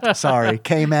 Kmat. Sorry.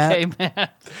 Kmat.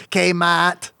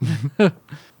 Kmat.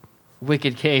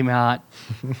 Wicked Kmat.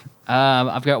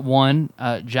 I've got one,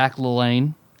 Jack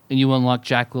LaLanne. And you unlock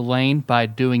Jack LaLanne by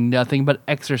doing nothing but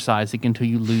exercising until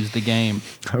you lose the game.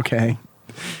 Okay.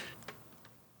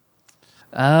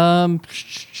 I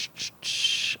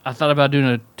thought about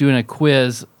doing a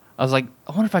quiz. I was like,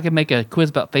 I wonder if I could make a quiz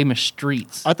about famous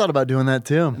streets. I thought about doing that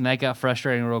too. And that got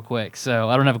frustrating real quick, so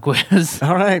I don't have a quiz.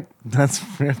 All right. That's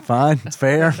fine. It's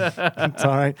fair. It's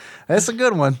all right. It's a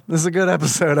good one. This is a good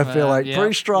episode, I feel like.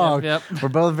 Pretty strong. Yep. We're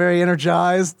both very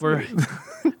energized.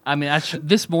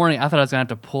 This morning, I thought I was going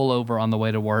to have to pull over on the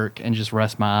way to work and just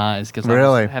rest my eyes because I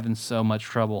was having so much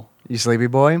trouble. You sleepy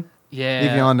boy? Yeah.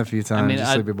 You've yawned a few times. You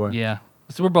sleepy boy. Yeah.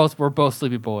 So we're both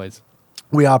sleepy boys.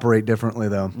 We operate differently,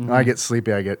 though. When I get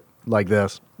sleepy, I get like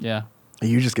this. Yeah.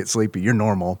 You just get sleepy. You're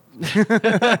normal.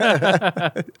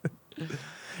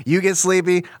 You get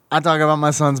sleepy. I talk about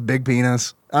my son's big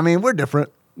penis. I mean, we're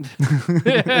different.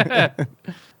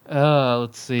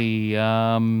 Let's see.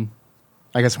 I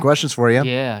got some questions for you.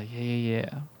 Yeah.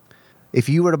 If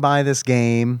you were to buy this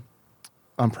game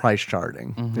on price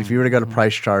charting, if you were to go to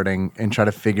price charting and try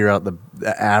to figure out the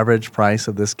average price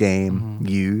of this game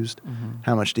used,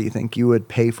 how much do you think you would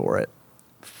pay for it?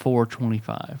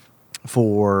 $4.25.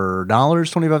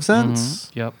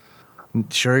 $4.25? Yep.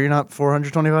 Sure you're not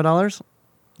 $425?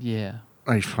 Yeah.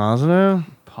 Are you positive?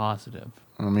 Positive.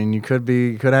 I mean, you could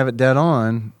have it dead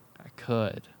on. I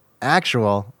could.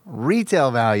 Actual retail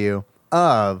value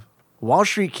of Wall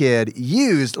Street Kid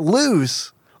used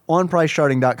loose on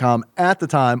pricecharting.com at the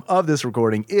time of this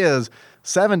recording is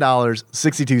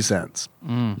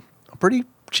 $7.62. A pretty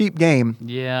cheap game.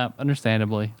 Yeah,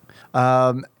 understandably.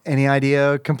 Any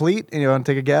idea complete? You want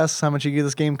to take a guess how much you give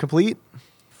this game complete?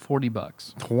 $40.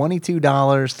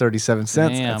 $22.37.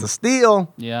 Damn. That's a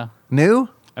steal. Yeah. New?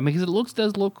 I mean, because it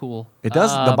does look cool. It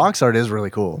does. The box art is really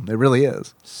cool. It really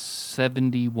is.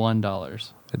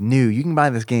 $71. New. You can buy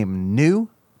this game new,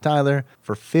 Tyler,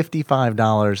 for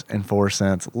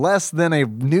 $55.04. Less than a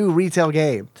new retail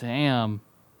game. Damn.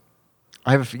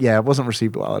 It wasn't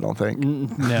received well, I don't think.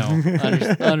 No.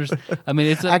 I mean,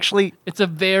 it's a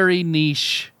very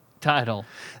niche title.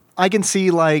 I can see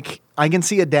a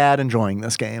dad enjoying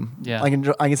this game. Yeah. I can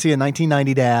see a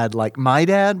 1990 dad. Like my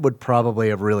dad would probably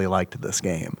have really liked this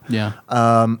game. Yeah.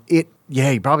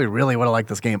 He probably really would have liked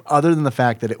this game, other than the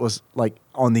fact that it was like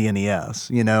on the NES.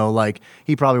 You know, like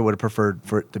he probably would have preferred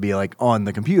for it to be like on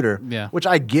the computer. Yeah. Which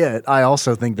I get. I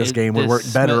also think this game would work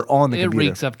better on the computer. It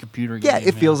reeks of computer game. Yeah,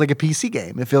 it feels like a PC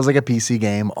game. It feels like a PC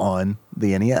game on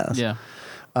the NES. Yeah.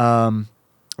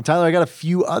 Tyler, I got a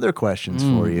few other questions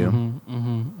for you.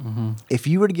 If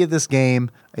you were to give this game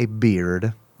a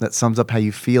beard that sums up how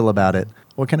you feel about it,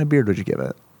 what kind of beard would you give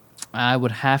it? I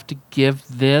would have to give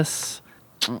this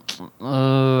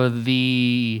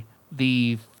the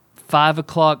 5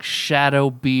 o'clock shadow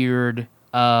beard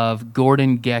of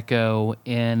Gordon Gekko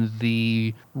in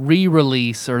the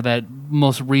re-release or that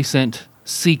most recent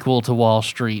sequel to Wall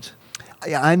Street.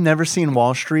 I've never seen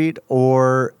Wall Street,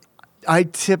 or I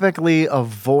typically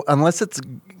avoid, unless it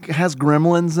has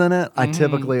gremlins in it, I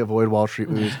typically avoid Wall Street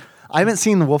movies. I haven't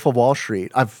seen The Wolf of Wall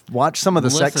Street. I've watched some of the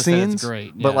Melissa sex said it's scenes,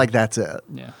 great, but yeah. like that's it.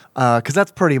 Yeah. Because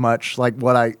that's pretty much like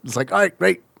what I was like. All right,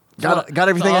 great, got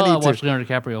everything I need I to. watch Leonardo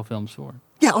DiCaprio films for.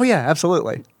 Yeah. Oh yeah.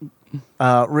 Absolutely. He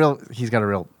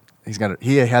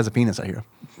has a penis. I hear.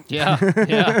 Yeah.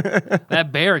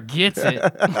 That bear gets it.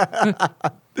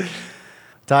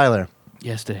 Tyler,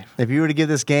 Yes, Dave. if you were to give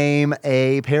this game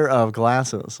a pair of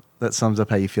glasses that sums up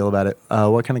how you feel about it,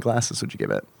 what kind of glasses would you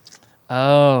give it?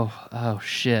 Oh,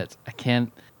 shit. I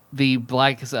can't. The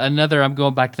black, I'm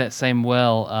going back to that same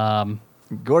well.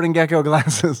 Gordon Gecko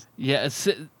glasses. Yeah,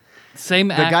 same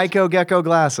The Geico Gecko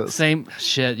glasses. Same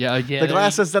shit. Yeah. The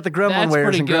glasses that the Gremlin That's wears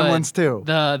pretty in good. Gremlins too.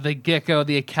 The gecko,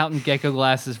 the accountant gecko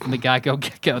glasses from the Geico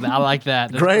gecko. I like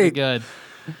that. That's Great. pretty good.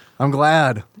 I'm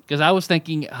glad. Because I was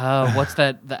thinking, what's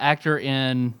that? The actor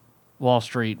in Wall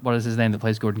Street. What is his name that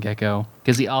plays Gordon Gecko?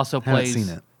 Because he also Haven't plays. seen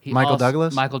it. Michael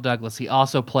Douglas? Michael Douglas. He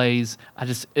also plays.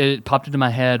 It popped into my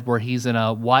head where he's in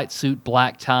a white suit,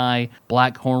 black tie,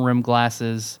 black horn rim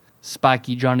glasses,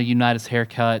 spiky Johnny Unitas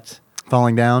haircut.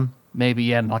 Falling down.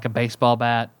 Maybe like a baseball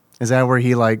bat. Is that where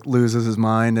he like loses his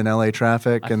mind in LA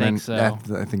traffic? I and think then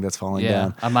so. I think that's falling Yeah,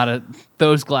 down. I'm out of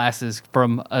those glasses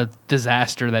from a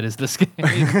disaster that is this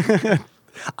game.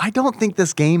 I don't think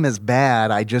this game is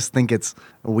bad. I just think it's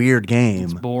a weird game.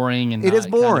 It's boring and It is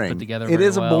not kinda boring. Put together It very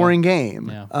is a well. boring game.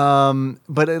 Yeah.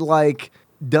 But it like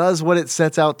does what it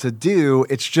sets out to do.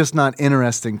 It's just not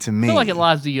interesting to me. I feel like it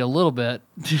lies to you a little bit.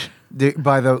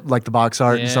 By the box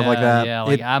art and stuff like that. Yeah,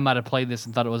 like It- I might have played this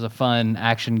and thought it was a fun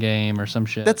action game or some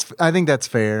shit. I think that's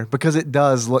fair because it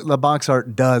does. The box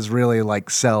art does really like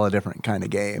sell a different kind of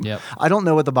game. Yep. I don't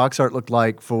know what the box art looked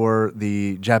like for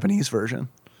the Japanese version.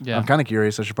 Yeah. I'm kind of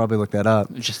curious. I should probably look that up.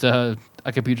 It's just a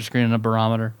computer screen and a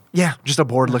barometer. Yeah, just a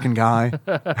bored-looking guy.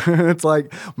 It's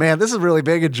like, man, this is really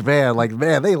big in Japan. Like,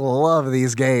 man, they love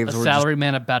these games. A We're just- salary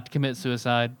man about to commit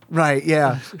suicide. right?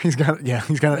 Yeah, he's got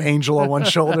an angel on one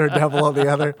shoulder, devil on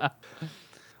the other.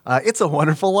 It's a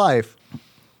Wonderful Life.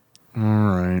 All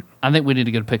right. I think we need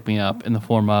to go pick me up in the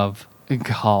form of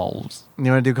calls.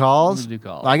 You want to do calls? I'm gonna do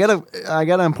calls. I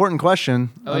got an important question.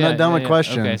 Oh, I'm yeah, not done yeah, with yeah.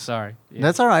 questions. Okay, sorry. Yeah.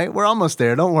 That's all right. We're almost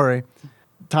there. Don't worry.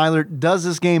 Tyler, does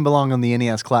this game belong on the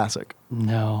NES Classic?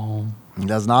 No. It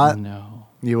does not. No.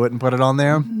 You wouldn't put it on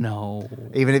there, No.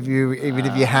 even if you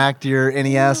hacked your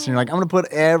NES and you're like, I'm gonna put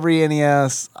every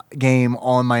NES game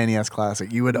on my NES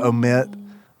Classic. You would omit.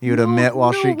 You would omit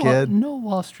Wall Street Kid. No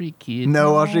Wall Street Kid.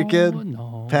 No Wall Street Kid?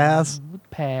 No. Pass?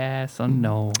 Pass. Oh,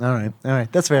 no. All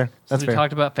right. That's fair. That's Since we fair.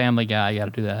 talked about Family Guy. You got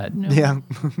to do that. No. Yeah.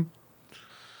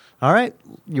 All right.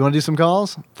 You want to do some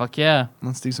calls? Fuck yeah.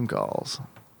 Let's do some calls.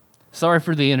 Sorry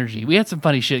for the energy. We had some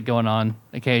funny shit going on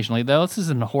occasionally, though. This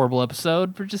isn't a horrible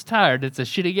episode. We're just tired. It's a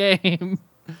shitty game.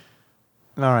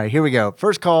 All right, here we go.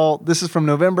 First call. This is from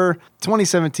November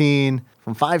 2017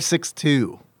 from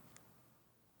 562.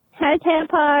 Hi,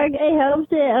 Tampog. I hope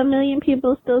that a million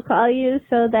people still call you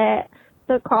so that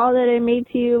the call that I made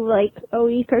to you like a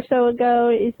week or so ago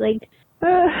is like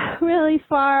really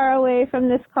far away from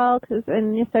this call because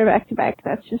if they're back to back,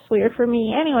 that's just weird for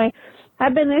me. Anyway,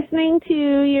 I've been listening to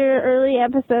your early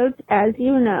episodes, as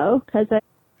you know, because I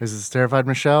Is this Terrified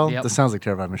Michelle? Yep. This sounds like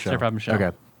Terrified Michelle. Terrified Michelle.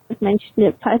 Okay. mentioned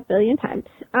it 5 billion times.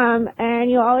 And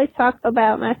you always talk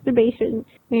about masturbation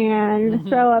and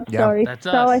throw up Yeah, stories. that's So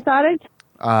us. I thought I'd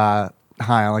Hi,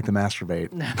 I like to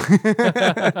masturbate.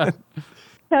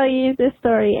 tell you this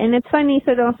story. And it's funny,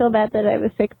 so don't feel bad that I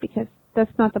was sick because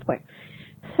that's not the point.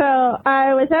 So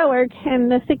I was at work and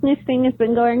the sickness thing has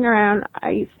been going around.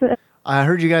 I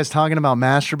heard you guys talking about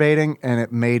masturbating, and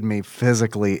it made me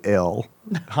physically ill.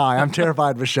 Hi, I'm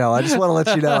Terrified Michelle. I just want to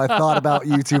let you know I thought about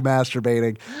you two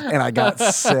masturbating, and I got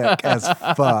sick as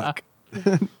fuck.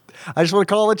 I just want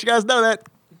to call and let you guys know that.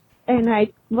 And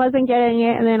I wasn't getting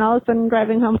it, and then all of a sudden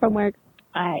driving home from work,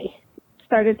 I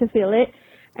started to feel it.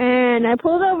 And I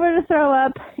pulled over to throw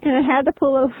up, and I had to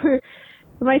pull over.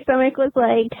 My stomach was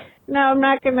like, no, I'm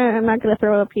not gonna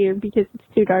throw up here because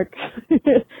it's too dark.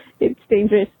 It's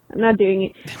dangerous. I'm not doing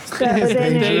it. So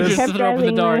then dangerous I to kept throw up in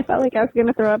the driving, and I dark. felt like I was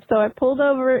gonna throw up. So I pulled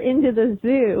over into the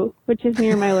zoo, which is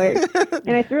near my work,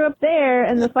 and I threw up there.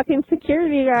 And the fucking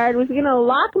security guard was gonna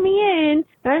lock me in.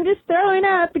 And I'm just throwing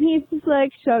up, and he's just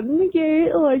like shutting the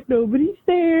gate, like nobody's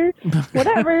there.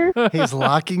 Whatever. He's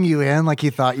locking you in like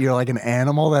he thought you were like an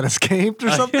animal that escaped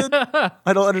or something.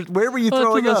 I don't understand. Where were you Oh,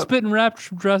 throwing the up? spitting raptors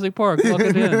from Jurassic Park. Lock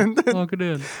it in. Lock it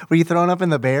in. Were you throwing up in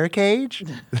the bear cage?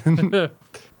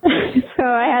 So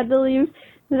I had to leave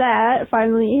that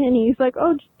finally, and he's like,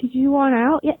 "Oh, did you want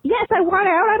out?" Yes, I want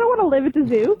out. I don't want to live at the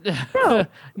zoo. No,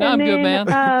 No, I'm And good, man.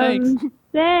 Thanks.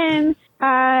 Then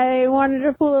I wanted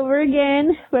to pull over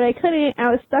again, but I couldn't. I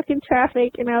was stuck in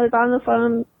traffic, and I was on the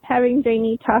phone having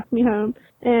Janie talk me home.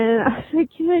 And I was like,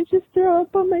 "Can I just throw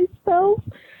up on myself?"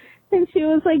 And she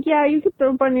was like, "Yeah, you can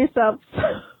throw up on yourself."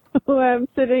 So I'm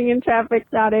sitting in traffic,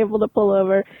 not able to pull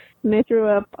over. and I threw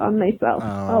up on myself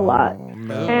a lot.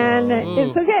 No. And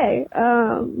it's okay.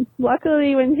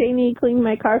 Luckily, when Janie cleaned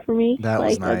my car for me, That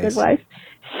was like a nice. good wife,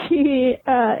 she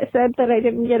said that I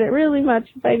didn't get it really much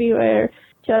anywhere,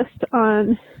 just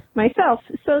on myself.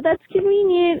 So that's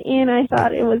convenient, and I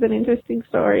thought it was an interesting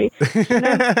story.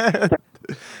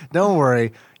 Don't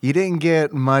worry. You didn't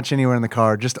get much anywhere in the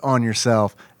car, just on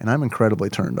yourself, and I'm incredibly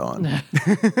turned on.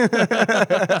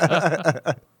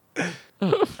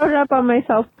 Thrown up on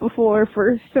myself before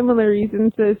for similar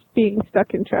reasons as being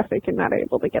stuck in traffic and not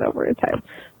able to get over in time.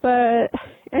 But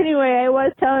anyway, I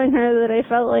was telling her that I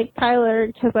felt like Tyler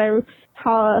because I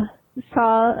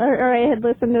I had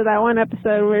listened to that one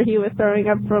episode where he was throwing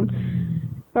up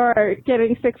or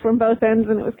getting sick from both ends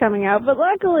and it was coming out. But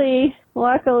luckily,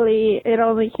 it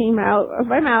only came out of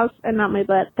my mouth and not my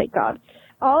butt, thank God.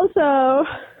 Also,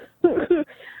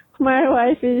 my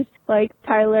wife is like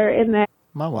Tyler in that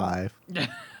My wife.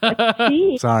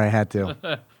 she Sorry, I had to.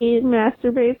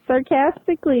 masturbates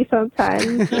sarcastically sometimes.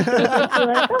 She'll be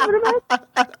like, "Oh, what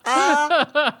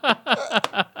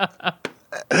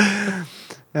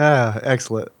about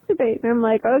Excellent. masturbate?" And I'm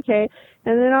like, okay.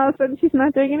 And then all of a sudden she's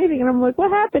not doing anything. And I'm like, what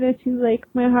happened? And she's like,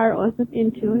 my heart wasn't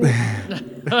into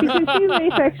it. Because she's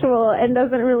asexual and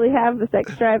doesn't really have the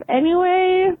sex drive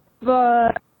anyway,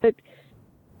 but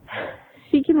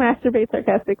she can masturbate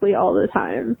sarcastically all the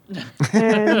time.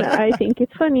 And I think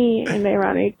it's funny and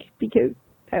ironic because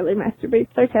Tyler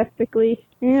masturbates sarcastically.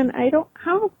 And I don't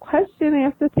have a question. I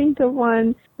have to think of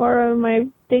one. Or my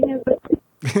thing is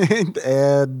and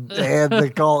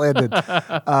the call ended.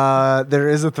 There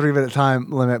is a 3-minute time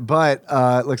limit, but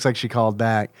it looks like she called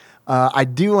back. I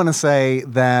do want to say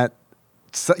that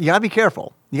you gotta be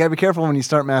careful. You gotta be careful when you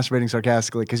start masturbating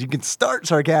sarcastically because you can start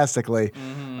sarcastically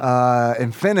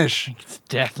and finish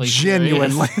Definitely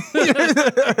genuinely.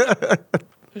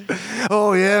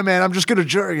 Oh yeah, man! I'm just gonna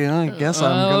jerk. I guess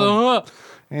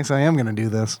I am gonna do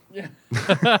this.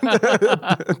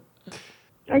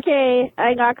 okay,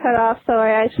 I got cut off, so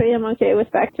I actually am okay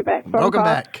with back-to-back phone Welcome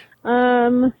calls. back.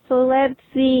 So let's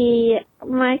see.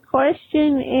 My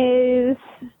question is,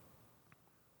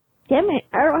 damn it,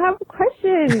 I don't have a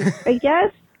question. I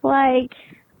guess, like,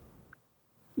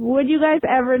 would you guys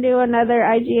ever do another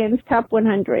IGN's Top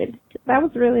 100? That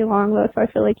was really long, though, so I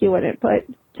feel like you wouldn't, but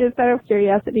just out of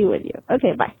curiosity, would you?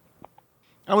 Okay, bye.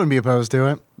 I wouldn't be opposed to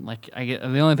it. Like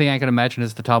the only thing I can imagine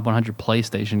is the top 100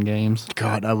 PlayStation games.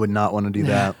 God, I would not want to do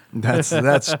that. That's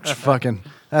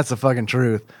the fucking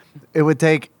truth. It would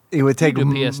take do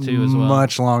PS2 as well.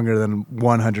 much longer than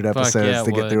 100 episodes yeah, it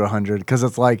to get would. through 100 because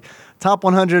it's like top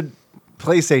 100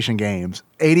 PlayStation games.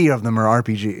 80 of them are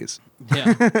RPGs.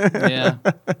 Yeah.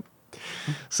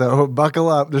 So buckle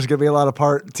up. There's gonna be a lot of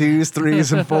part 2s,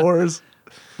 3s, and 4s.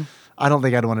 I don't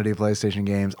think I'd want to do PlayStation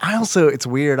games. It's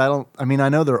weird. I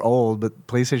know they're old, but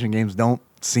PlayStation games don't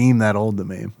seem that old to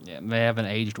me. Yeah, they haven't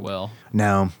aged well.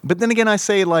 No. But then again, I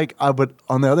say, like, I would,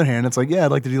 on the other hand, it's like, yeah, I'd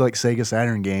like to do, like, Sega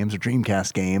Saturn games or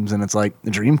Dreamcast games. And it's like,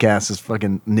 the Dreamcast is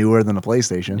fucking newer than a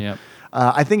PlayStation. Yep.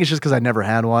 I think it's just because I never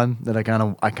had one that I kind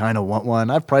of want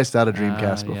one. I've priced out a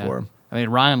Dreamcast Yeah. before. I mean,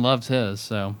 Ryan loves his,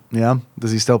 so. Yeah?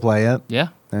 Does he still play it? Yeah.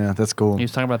 Yeah, that's cool. He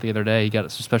was talking about the other day. He got a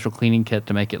special cleaning kit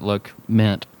to make it look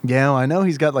mint. Yeah, well, I know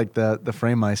he's got, like, the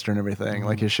FrameMeister and everything.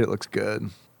 Like, his shit looks good.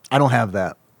 I don't have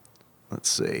that. Let's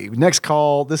see. Next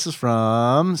call. This is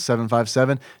from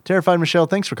 757. Terrified Michelle,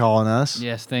 thanks for calling us.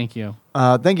 Yes, thank you.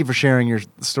 Thank you for sharing your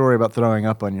story about throwing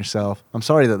up on yourself. I'm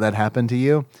sorry that happened to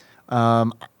you.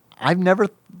 I've never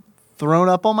thrown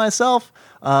up on myself,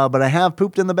 but I have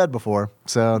pooped in the bed before.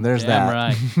 So there's Damn that.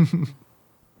 right.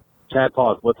 Chad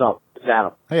Pause, what's up? It's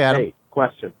Adam. Hey, Adam. Hey,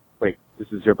 question. Wait, this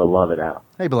is your beloved Adam.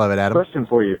 Hey, beloved Adam. Question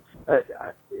for you.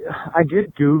 I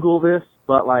did Google this,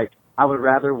 but, like, I would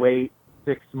rather wait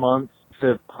 6 months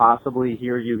to possibly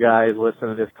hear you guys listen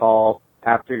to this call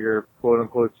after your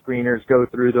quote-unquote screeners go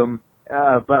through them.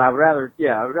 But I would rather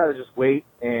just wait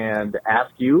and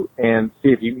ask you and see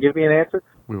if you can give me an answer.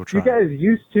 We will try. You guys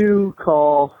used to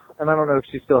call, and I don't know if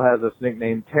she still has this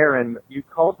nickname, Taryn. You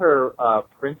called her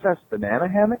Princess Banana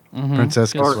Hammock? Mhm.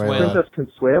 Princess Or Consuela. Princess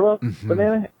Consuela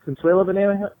Mhm. Consuela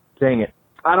Banana Hammock? Dang it.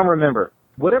 I don't remember.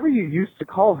 Whatever you used to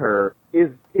call her, is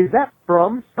that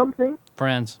from something?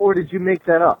 Friends. Or did you make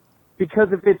that up?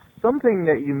 Because if it's something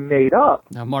that you made up,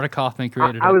 No, Marta Kaufman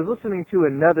created I it. was listening to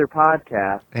another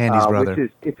podcast, Andy's brother.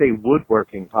 it's a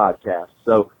woodworking podcast,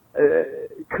 so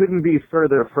couldn't be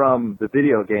further from the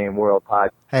video game world podcast.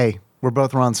 Hey, we're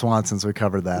both Ron Swanson, so we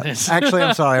covered that. Actually,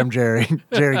 I'm sorry. I'm Jerry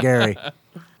Gary.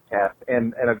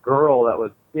 And a girl that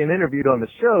was being interviewed on the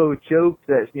show joked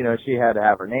that she had to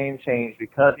have her name changed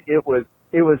because it was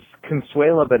it was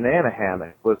Consuela Banana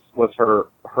Hammock was her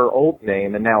old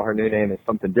name, and now her new name is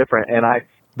something different. And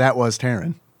That was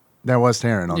Taryn. There was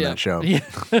Taryn on that show. Yeah.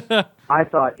 I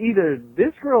thought either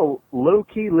this girl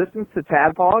low-key listens to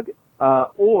Tadpog,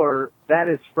 or that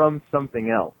is from something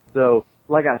else. So,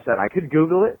 like I said, I could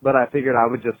Google it, but I figured I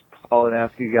would just call and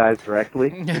ask you guys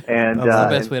directly. And, That's the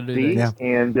best way to do see, that. Yeah.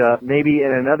 And maybe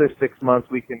in another 6 months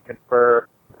we can confer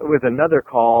with another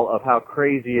call of how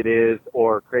crazy it is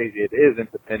or crazy it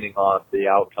isn't, depending on the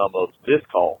outcome of this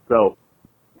call. So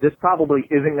this probably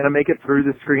isn't going to make it through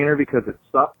the screener because it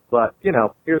sucks, but,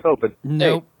 here's hoping.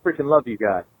 Nope. Hey, freaking love you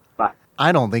guys. Bye.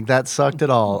 I don't think that sucked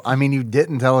at all. I mean, you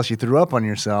didn't tell us you threw up on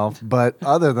yourself, but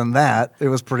other than that, it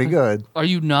was pretty good. Are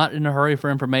you not in a hurry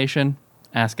for information?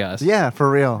 Ask us. Yeah,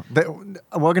 for real.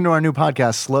 Welcome to our new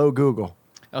podcast, Slow Google.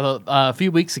 A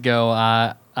few weeks ago,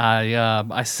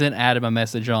 I sent Adam a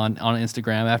message on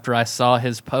Instagram after I saw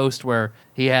his post where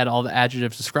he had all the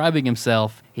adjectives describing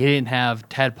himself. He didn't have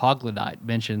tadpoglodyte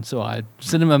mentioned, so I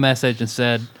sent him a message and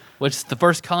said, which is the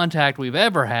first contact we've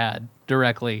ever had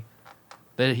directly,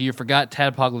 that you forgot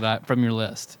tadpoglodyte from your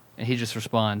list. And he just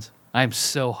responds, I'm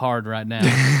so hard right now.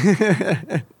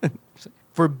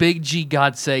 For Big G,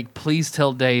 God's sake, please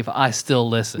tell Dave I still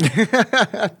listen.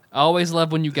 I always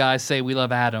love when you guys say we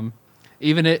love Adam.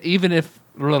 Even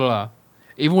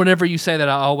whenever you say that,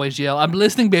 I always yell, I'm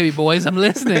listening, baby boys, I'm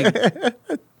listening.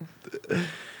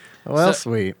 Well,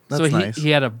 sweet. That's nice. He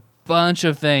had a bunch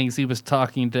of things he was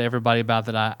talking to everybody about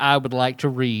that I would like to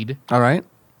read. All right.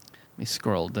 Let me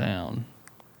scroll down.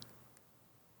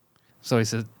 So he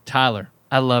says, Tyler,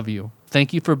 I love you.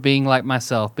 Thank you for being like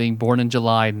myself, being born in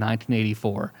July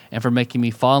 1984, and for making me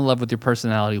fall in love with your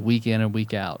personality week in and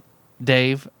week out.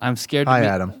 Dave, I'm scared to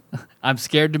Adam. I'm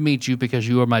scared to meet you because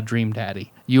you are my dream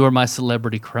daddy. You are my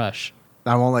celebrity crush.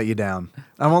 I won't let you down.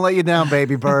 I won't let you down,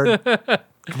 baby bird.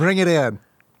 Bring it in.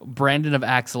 Brandon of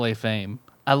Axelay fame.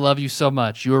 I love you so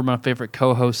much. You are my favorite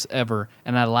co-hosts ever,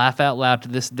 and I laugh out loud to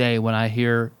this day when I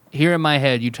hear in my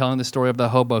head you telling the story of the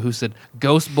hobo who said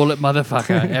 "ghost bullet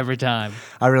motherfucker" every time.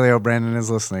 I really hope Brandon is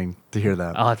listening to hear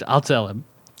that. I'll tell him.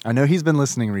 I know he's been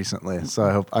listening recently,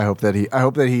 so I hope that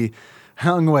he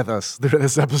hung with us through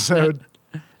this episode.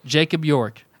 Jacob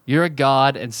York, you're a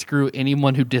god, and screw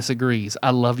anyone who disagrees. I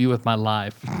love you with my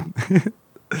life.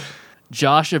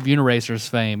 Josh of Uniracers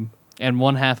fame and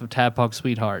one half of Tadpog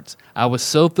Sweethearts. I was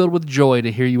so filled with joy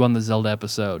to hear you on the Zelda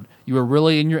episode. You were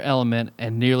really in your element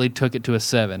and nearly took it to a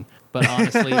 7. But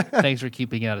honestly, thanks for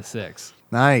keeping it at a 6.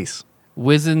 Nice.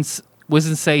 Wizen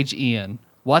Sage Ian,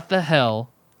 what the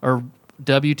hell, or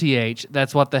WTH,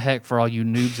 that's what the heck for all you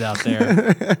noobs out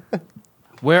there.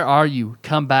 Where are you?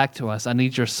 Come back to us. I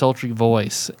need your sultry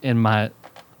voice in my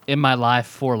life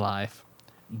for life.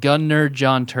 Gun nerd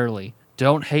John Turley.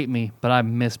 Don't hate me, but I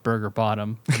miss Burger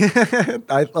Bottom.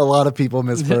 A lot of people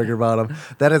miss Burger Bottom.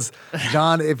 That is,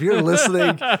 John, if you're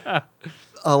listening,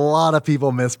 a lot of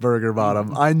people miss Burger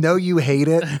Bottom. I know you hate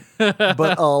it,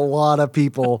 but a lot of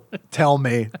people tell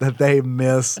me that they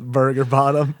miss Burger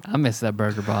Bottom. I miss that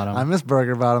Burger Bottom. I miss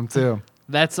Burger Bottom too.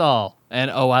 That's all. And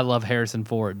I love Harrison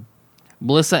Ford.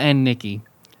 Melissa and Nikki,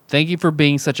 thank you for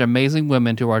being such amazing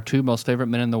women to our 2 most favorite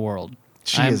men in the world.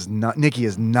 Nikki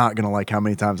is not going to like how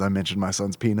many times I mentioned my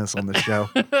son's penis on the show.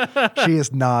 She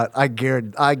is not. I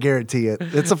guarantee it.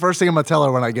 It's the first thing I'm going to tell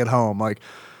her when I get home. Like,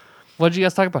 what did you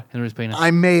guys talk about? Henry's penis.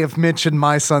 I may have mentioned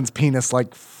my son's penis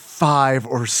like 5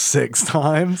 or 6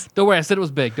 times. Don't worry, I said it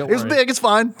was big. Don't worry. It was big. It's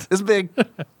fine. It's big.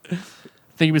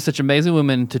 Thank you for such amazing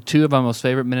women to 2 of our most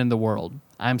favorite men in the world.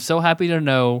 I'm so happy to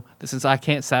know that since I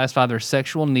can't satisfy their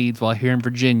sexual needs while here in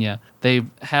Virginia, they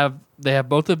have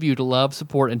both of you to love,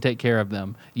 support, and take care of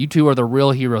them. You 2 are the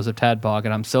real heroes of Tadpog,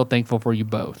 and I'm so thankful for you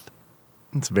both.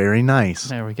 It's very nice.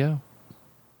 There we go.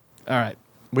 All right.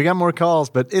 We got more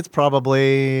calls, but it's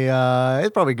probably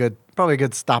good. Probably a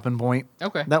good stopping point.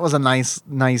 Okay. That was a nice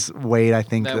wait, I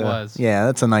think. That was. Yeah,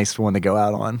 that's a nice one to go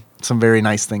out on. Some very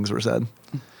nice things were said.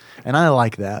 And I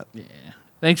like that. Yeah.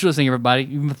 Thanks for listening, everybody.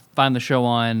 You can find the show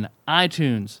on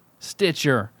iTunes,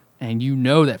 Stitcher, and you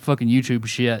know that fucking YouTube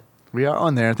shit. We are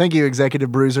on there. Thank you,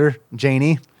 Executive Bruiser,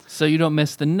 Janie. So you don't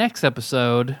miss the next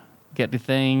episode. Got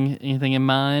anything in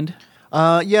mind?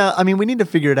 Yeah, I mean, we need to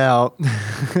figure it out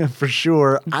for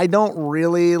sure. I don't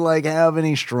really have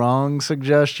any strong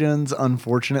suggestions,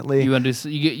 unfortunately. You want to do?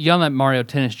 You on that Mario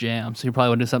Tennis Jam, so you probably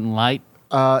want to do something light.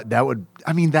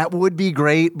 That would be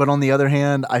great. But on the other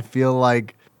hand, I feel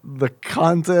like the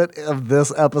content of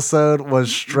this episode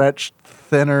was stretched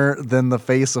thinner than the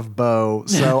face of Bo.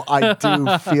 So I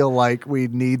do feel like we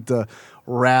need to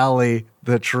rally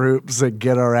the troops and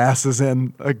get our asses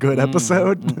in a good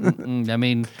episode. I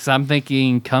mean, because I'm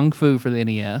thinking Kung Fu for the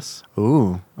NES.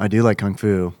 Ooh, I do like Kung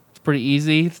Fu. It's pretty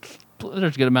easy.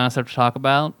 There's a good amount of stuff to talk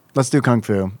about. Let's do Kung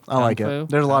Fu. I like Fu? it.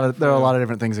 There are a lot of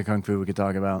different things in Kung Fu we could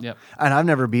talk about. Yep. And I've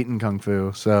never beaten Kung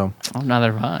Fu, so Oh,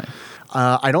 neither have I.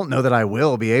 I don't know that I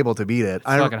will be able to beat it. It's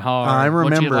fucking hard. I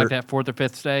Once you remember get like that 4th or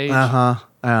 5th stage.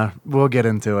 We'll get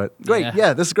into it. Great. Yeah.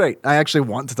 Yeah, this is great. I actually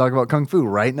want to talk about Kung Fu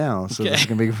right now, so this is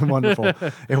going to be wonderful.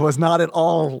 It was not at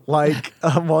all like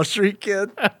Wall Street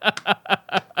Kid.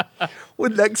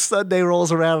 When next Sunday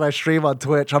rolls around and I stream on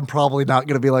Twitch, I'm probably not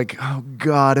going to be like, oh,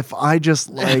 God, if I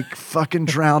just like fucking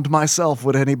drowned myself,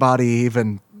 would anybody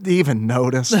even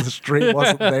notice the stream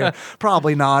wasn't there?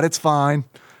 Probably not. It's fine.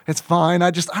 It's fine.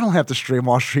 I don't have to stream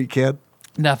Wall Street Kid.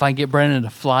 Now, if I can get Brandon to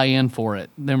fly in for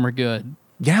it, then we're good.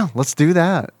 Yeah, let's do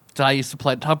that. So I used to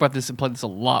talk about this and play this a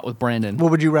lot with Brandon. Well,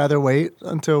 would you rather wait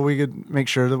until we could make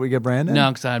sure that we get Brandon?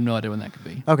 No, because I have no idea when that could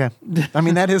be. Okay. I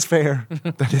mean, that is fair.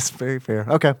 That is very fair.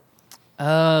 Okay.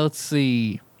 Let's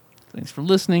see. Thanks for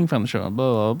listening. Found the show on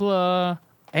blah, blah, blah.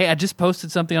 Hey, I just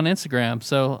posted something on Instagram,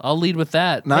 so I'll lead with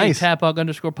that. Nice. Hey,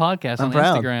 _podcast I'm on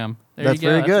proud. Instagram. There That's you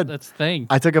go. very good. That's the thing.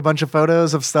 I took a bunch of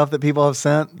photos of stuff that people have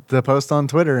sent to post on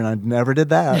Twitter, and I never did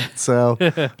that. So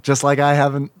just like I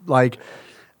haven't, like,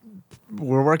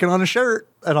 we're working on a shirt,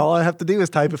 and all I have to do is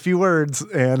type a few words,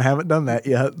 and haven't done that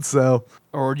yet. So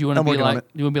Or do you want to I'm be working on like it.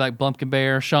 you want to be like Blumpkin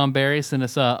Bear, Sean Barry, send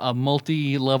us a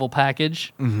multi-level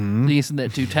package. Mm-hmm. You send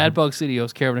that to Tadpog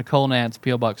Studios, care of Nicole Nance,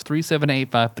 PO Box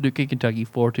 3785, Paducah, Kentucky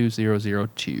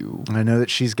 42002. I know that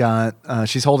she's got,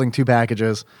 she's holding 2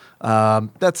 packages.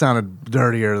 That sounded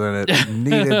dirtier than it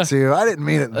needed to. I didn't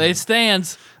mean it. It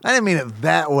stands. I didn't mean it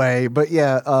that way, but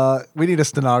yeah, we need a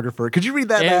stenographer. Could you read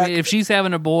that back? If she's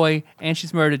having a boy and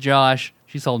she's married to Josh,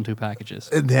 she's holding 2 packages.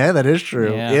 Yeah, that is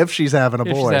true. Yeah. If she's having a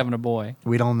If boy. she's having a boy.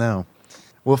 We don't know.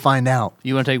 We'll find out.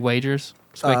 You want to take wagers?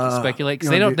 Speculate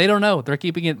because you wanna they don't know. They're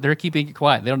keeping it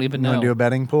quiet. They don't even You know. want to do a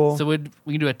betting pool? So we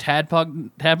can do a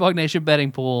Tadpog Nation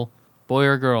betting pool, boy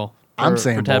or girl. I'm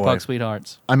saying for Tadpog boy.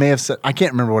 Sweethearts. I may have said, I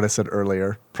can't remember what I said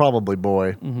earlier. Probably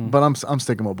boy, Mm-hmm. but I'm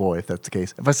sticking with boy if that's the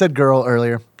case. If I said girl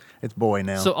earlier, it's boy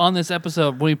now. So on this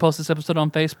episode, when we post this episode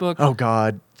on Facebook, Oh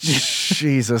God,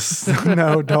 Jesus,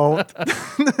 no, don't,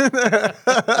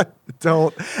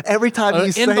 don't. Every time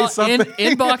you say something,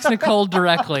 inbox Nicole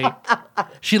directly.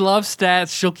 She loves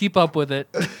stats. She'll keep up with it.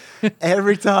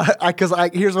 every time, because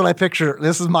here's what I picture.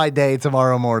 This is my day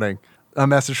tomorrow morning. A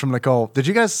message from Nicole. Did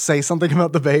you guys say something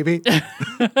about the baby?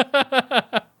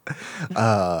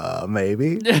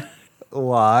 Maybe.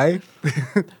 Why?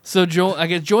 So join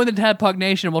the Tadpog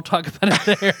Nation and we'll talk about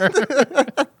it there.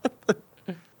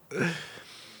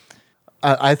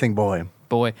 I think boy.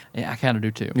 Boy, yeah, I kind of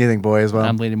do too. You think boy as well?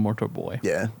 I'm leaning more toward boy.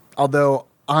 Yeah. Although,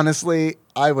 honestly,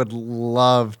 I would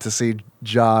love to see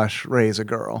Josh raise a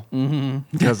girl.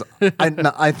 Because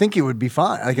I think he would be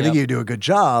fine. Like, I think Yep. he would do a good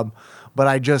job. But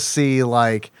I just see,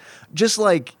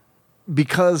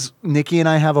 because Nikki and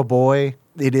I have a boy,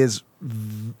 it is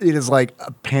like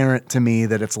apparent to me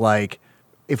that it's like,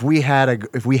 if we had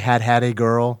had a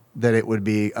girl, that it would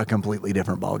be a completely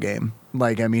different ball game.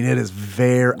 Like, I mean, it is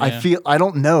very. Yeah. I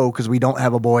don't know because we don't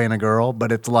have a boy and a girl,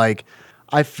 but it's like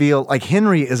I feel like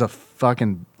Henry is a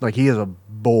fucking he is a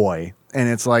boy, and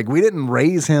it's like we didn't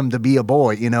raise him to be a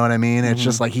boy. You know what I mean? It's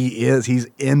just like he's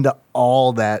into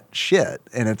all that shit,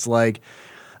 and it's like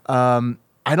I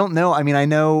don't know. I mean, I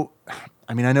know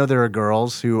there are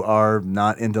girls who are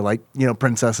not into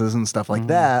princesses and stuff like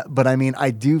that. But I mean,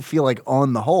 I do feel like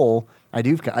on the whole, I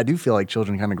do feel like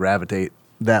children kind of gravitate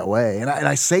that way. And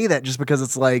I say that just because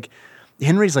it's like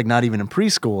Henry's like not even in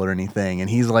preschool or anything, and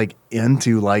he's like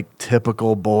into like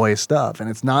typical boy stuff, and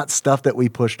it's not stuff that we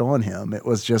pushed on him. It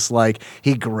was just like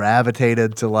he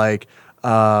gravitated to like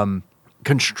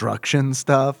construction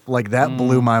stuff. Like that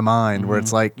blew my mind, where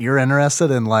it's like you're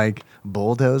interested in like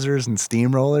bulldozers and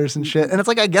steamrollers and shit. And it's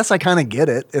like, I guess I kind of get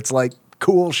it. It's like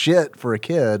cool shit for a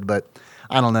kid, but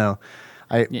I don't know.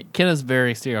 Yeah, Kenna's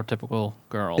very stereotypical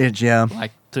girl. Yeah.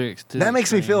 Like to That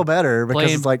makes me feel better because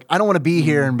Playing- it's like, I don't want to be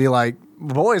here and be like,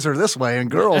 boys are this way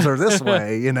and girls are this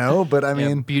way, you know? But I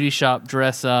mean, beauty shop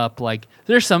dress up. Like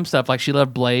there's some stuff like she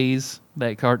loved Blaze,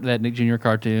 that Nick Jr.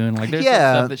 cartoon. Like there's some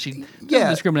stuff that she doesn't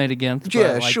discriminate against.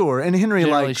 yeah, but, like, sure. And Henry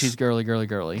generally likes she's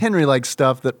girly. Henry likes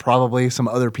stuff that probably some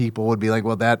other people would be like,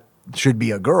 well, that should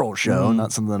be a girl show,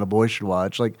 not something that a boy should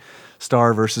watch. Like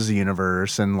Star versus the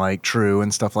Universe and like True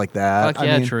and stuff like that. Fuck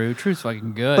yeah, True. True's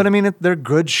fucking good. But I mean, they're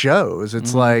good shows.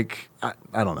 It's like,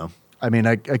 I don't know. I mean,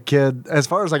 a kid, as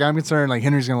far as like I'm concerned, like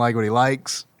Henry's going to like what he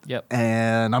likes. Yep.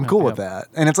 And I'm cool with Yep. that.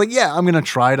 And it's like, yeah, I'm going to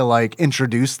try to like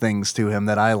introduce things to him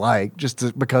that I like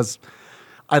because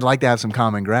I'd like to have some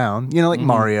common ground, like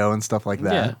Mario and stuff like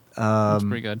that. Yeah. That's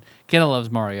pretty good. Kenna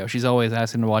loves Mario. She's always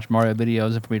asking to watch Mario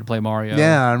videos and for me to play Mario.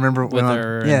 Yeah, I remember with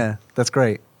her. Yeah, that's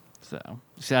great. So,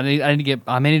 see, I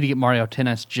may need to get Mario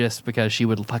Tennis just because she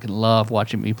would fucking love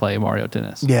watching me play Mario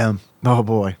Tennis. Yeah. Oh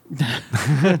boy.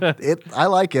 I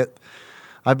like it.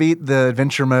 I beat the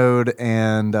adventure mode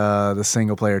and the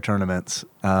single player tournaments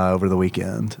over the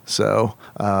weekend. So,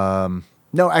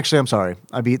 no, actually, I'm sorry.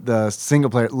 I beat the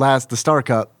the Star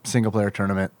Cup single player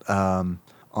tournament on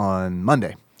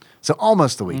Monday. So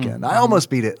almost the weekend. I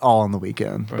almost beat it all on the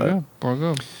weekend. Pretty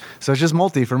good. So it's just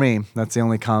multi for me. That's the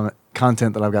only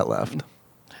content that I've got left.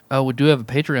 Oh, we do have a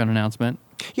Patreon announcement.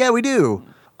 Yeah, we do.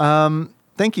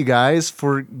 Thank you guys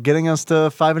for getting us to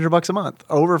 $500 a month,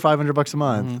 over $500 a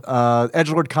month.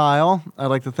 Edgelord Kyle, I'd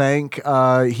like to thank.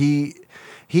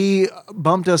 He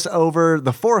bumped us over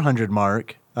the 400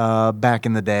 mark back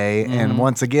in the day, and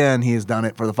once again, he has done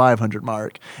it for the 500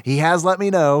 mark. He has let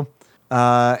me know.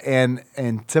 And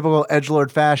in typical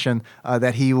edgelord fashion,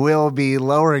 that he will be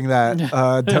lowering that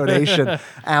donation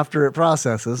after it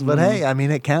processes. But hey, I mean,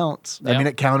 it counts. Yep. I mean,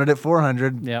 it counted at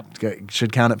 400. Yep. It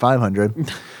should count at 500.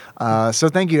 So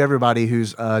thank you everybody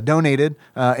who's donated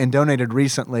and donated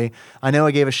recently. I know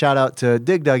I gave a shout out to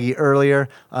Dig Duggy earlier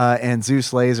and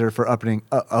Zeus Laser for upping.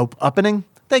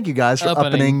 Thank you guys for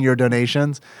upping your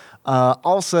donations.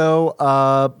 Also,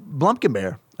 Blumpkin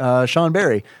Bear. Sean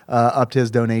Berry upped his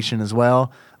donation as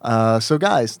well. So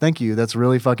guys, thank you. That's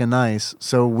really fucking nice.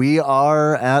 So we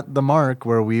are at the mark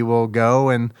where we will go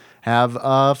and have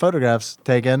photographs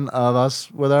taken of us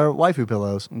with our waifu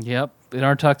pillows. Yep. In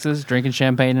our tuxes, drinking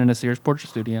champagne in a Sears portrait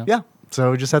studio. Yeah.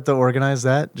 So we just have to organize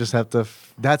that.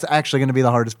 That's actually going to be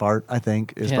the hardest part, I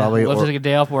think, is probably we'll take a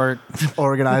day off work.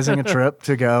 organizing a trip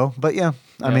to go. But yeah,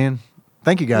 I mean,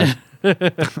 thank you guys.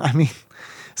 I mean,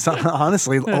 so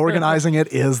honestly, organizing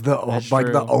it is the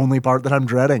only part that I'm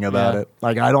dreading about it.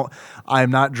 Like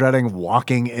I'm not dreading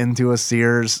walking into a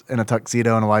Sears in a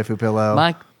tuxedo and a waifu pillow.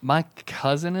 My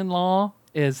cousin-in-law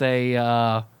is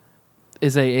a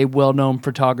well-known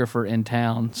photographer in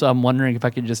town, so I'm wondering if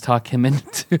I could just talk him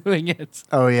into doing it.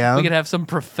 Oh yeah, we could have some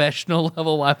professional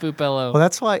level waifu pillow. Well,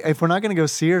 that's why if we're not going to go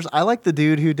Sears, I like the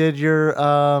dude who did your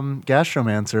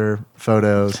Gastromancer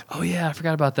photos. Oh yeah, I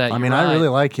forgot about that. I mean, I really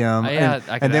like him.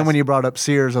 And then when you brought up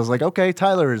Sears, I was like, okay,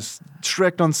 Tyler is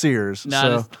strict on Sears.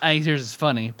 No, I think Sears is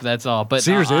funny, but that's all. But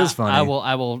Sears is funny. I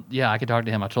will. Yeah, I could talk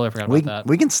to him. I totally forgot about that.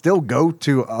 We can still go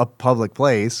to a public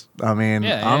place. I mean,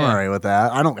 I'm all right with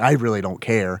that. I really don't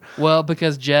care. Well,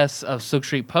 because Jess of Silk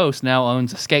Street Post now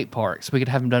owns a skate park, so we could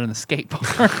have him done in the skate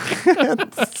park.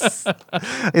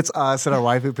 It's us and our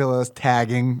waifu pillows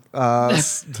tagging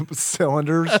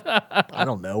cylinders. I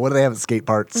don't know. What do they have at skate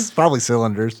parks? Probably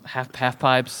cylinders. Half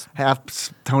pipes.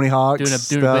 Half Tony Hawk's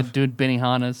doing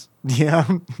Benihana's. Yeah,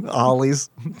 ollies.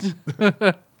 I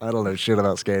don't know shit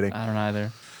about skating. I don't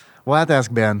either. We'll have to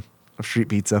ask Ben of Street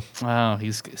Pizza. Oh,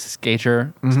 he's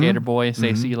skater boy.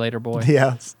 Say see you later, boy.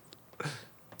 Yes.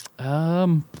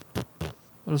 What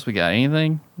else we got?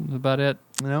 Anything? That's about it.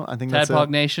 No, I think that's it. Tadpog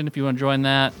Nation, if you want to join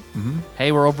that.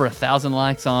 Hey, we're over 1,000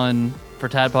 likes for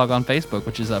Tadpog on Facebook,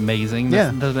 which is amazing.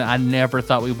 Yeah. I never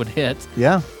thought we would hit.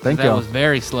 Yeah, thank you. That was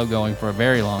very slow going for a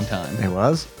very long time. It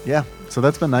was? Yeah. So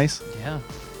that's been nice. Yeah.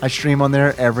 I stream on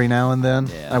there every now and then.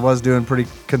 Yeah. I was doing pretty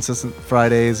consistent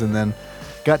Fridays and then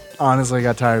got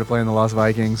tired of playing the Lost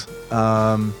Vikings.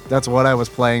 That's what I was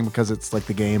playing because it's like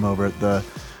the game over at the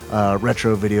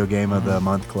retro video game of the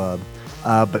month club.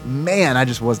 But man,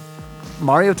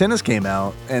 Mario Tennis came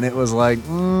out and it was like,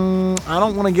 I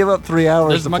don't want to give up 3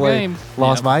 hours to play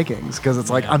Lost Vikings because it's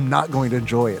like, I'm not going to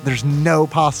enjoy it. There's no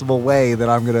possible way that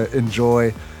I'm going to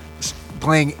enjoy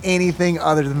playing anything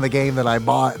other than the game that I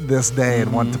bought this day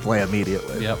and want to play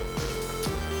immediately. Yep.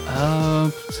 Our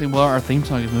theme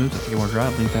song is Moves. I think we're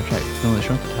drive. Link that track. Fill in the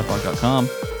show at tadpog.com.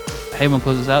 Hey, we'll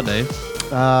close this out, Dave.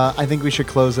 I think we should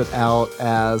close it out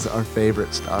as our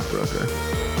favorite stockbroker.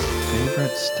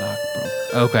 Favorite stockbroker.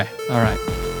 Okay. All right.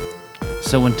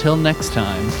 So until next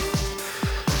time.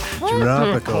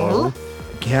 Tropical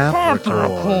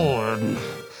Capricorn.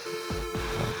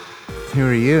 Who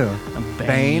are you? I'm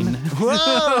Bane.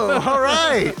 Whoa! All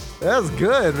right. That was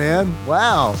good, man.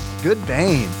 Wow. Good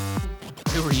Bane.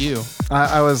 Who are you?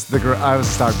 I was the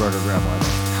stockbroker gremlin.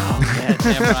 Oh, yeah,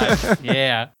 damn right.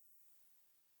 Yeah.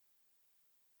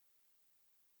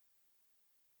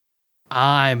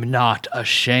 I'm not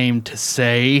ashamed to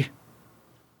say.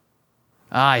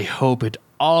 I hope it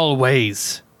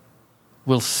always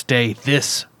will stay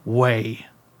this way.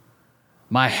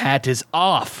 My hat is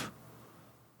off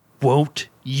won't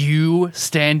you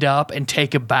stand up and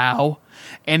take a bow?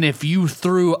 And if you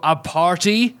threw a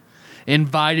party,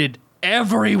 invited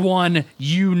everyone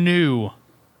you knew,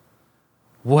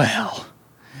 well,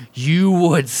 you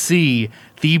would see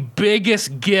the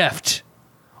biggest gift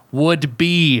would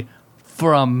be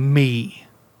from me.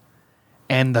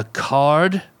 And the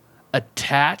card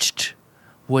attached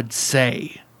would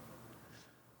say,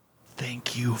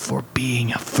 "Thank you for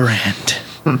being a friend."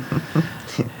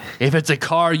 If it's a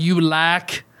car you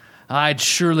lack, I'd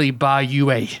surely buy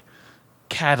you a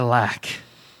Cadillac.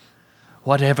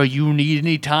 Whatever you need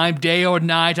anytime, day or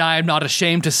night, I am not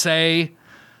ashamed to say,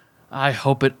 I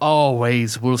hope it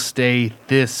always will stay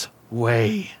this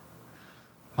way.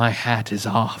 My hat is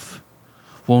off.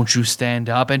 Won't you stand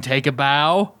up and take a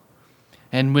bow?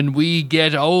 And when we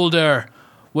get older,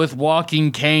 with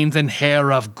walking canes and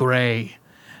hair of gray,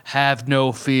 have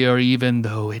no fear even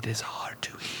though it is hard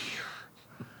to hear.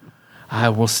 I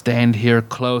will stand here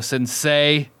close and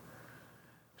say,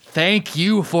 thank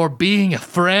you for being a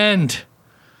friend.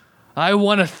 I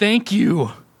want to thank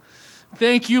you.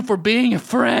 Thank you for being a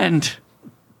friend.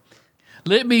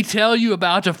 Let me tell you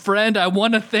about a friend. I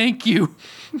want to thank you.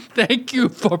 Thank you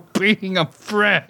for being a friend.